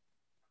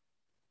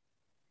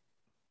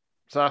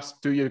 Sass,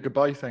 do your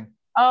goodbye thing.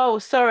 Oh,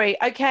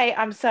 sorry. Okay,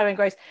 I'm so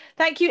engrossed.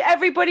 Thank you,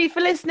 everybody, for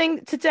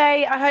listening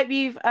today. I hope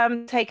you've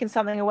taken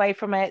something away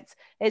from it.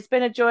 It's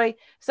been a joy.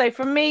 So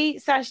from me,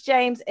 Sash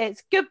James,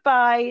 it's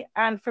goodbye.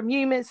 And from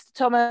you, Mr.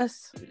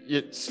 Thomas.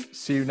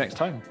 See you next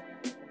time.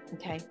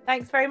 Okay.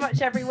 Thanks very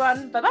much,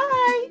 everyone.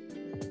 Bye-bye.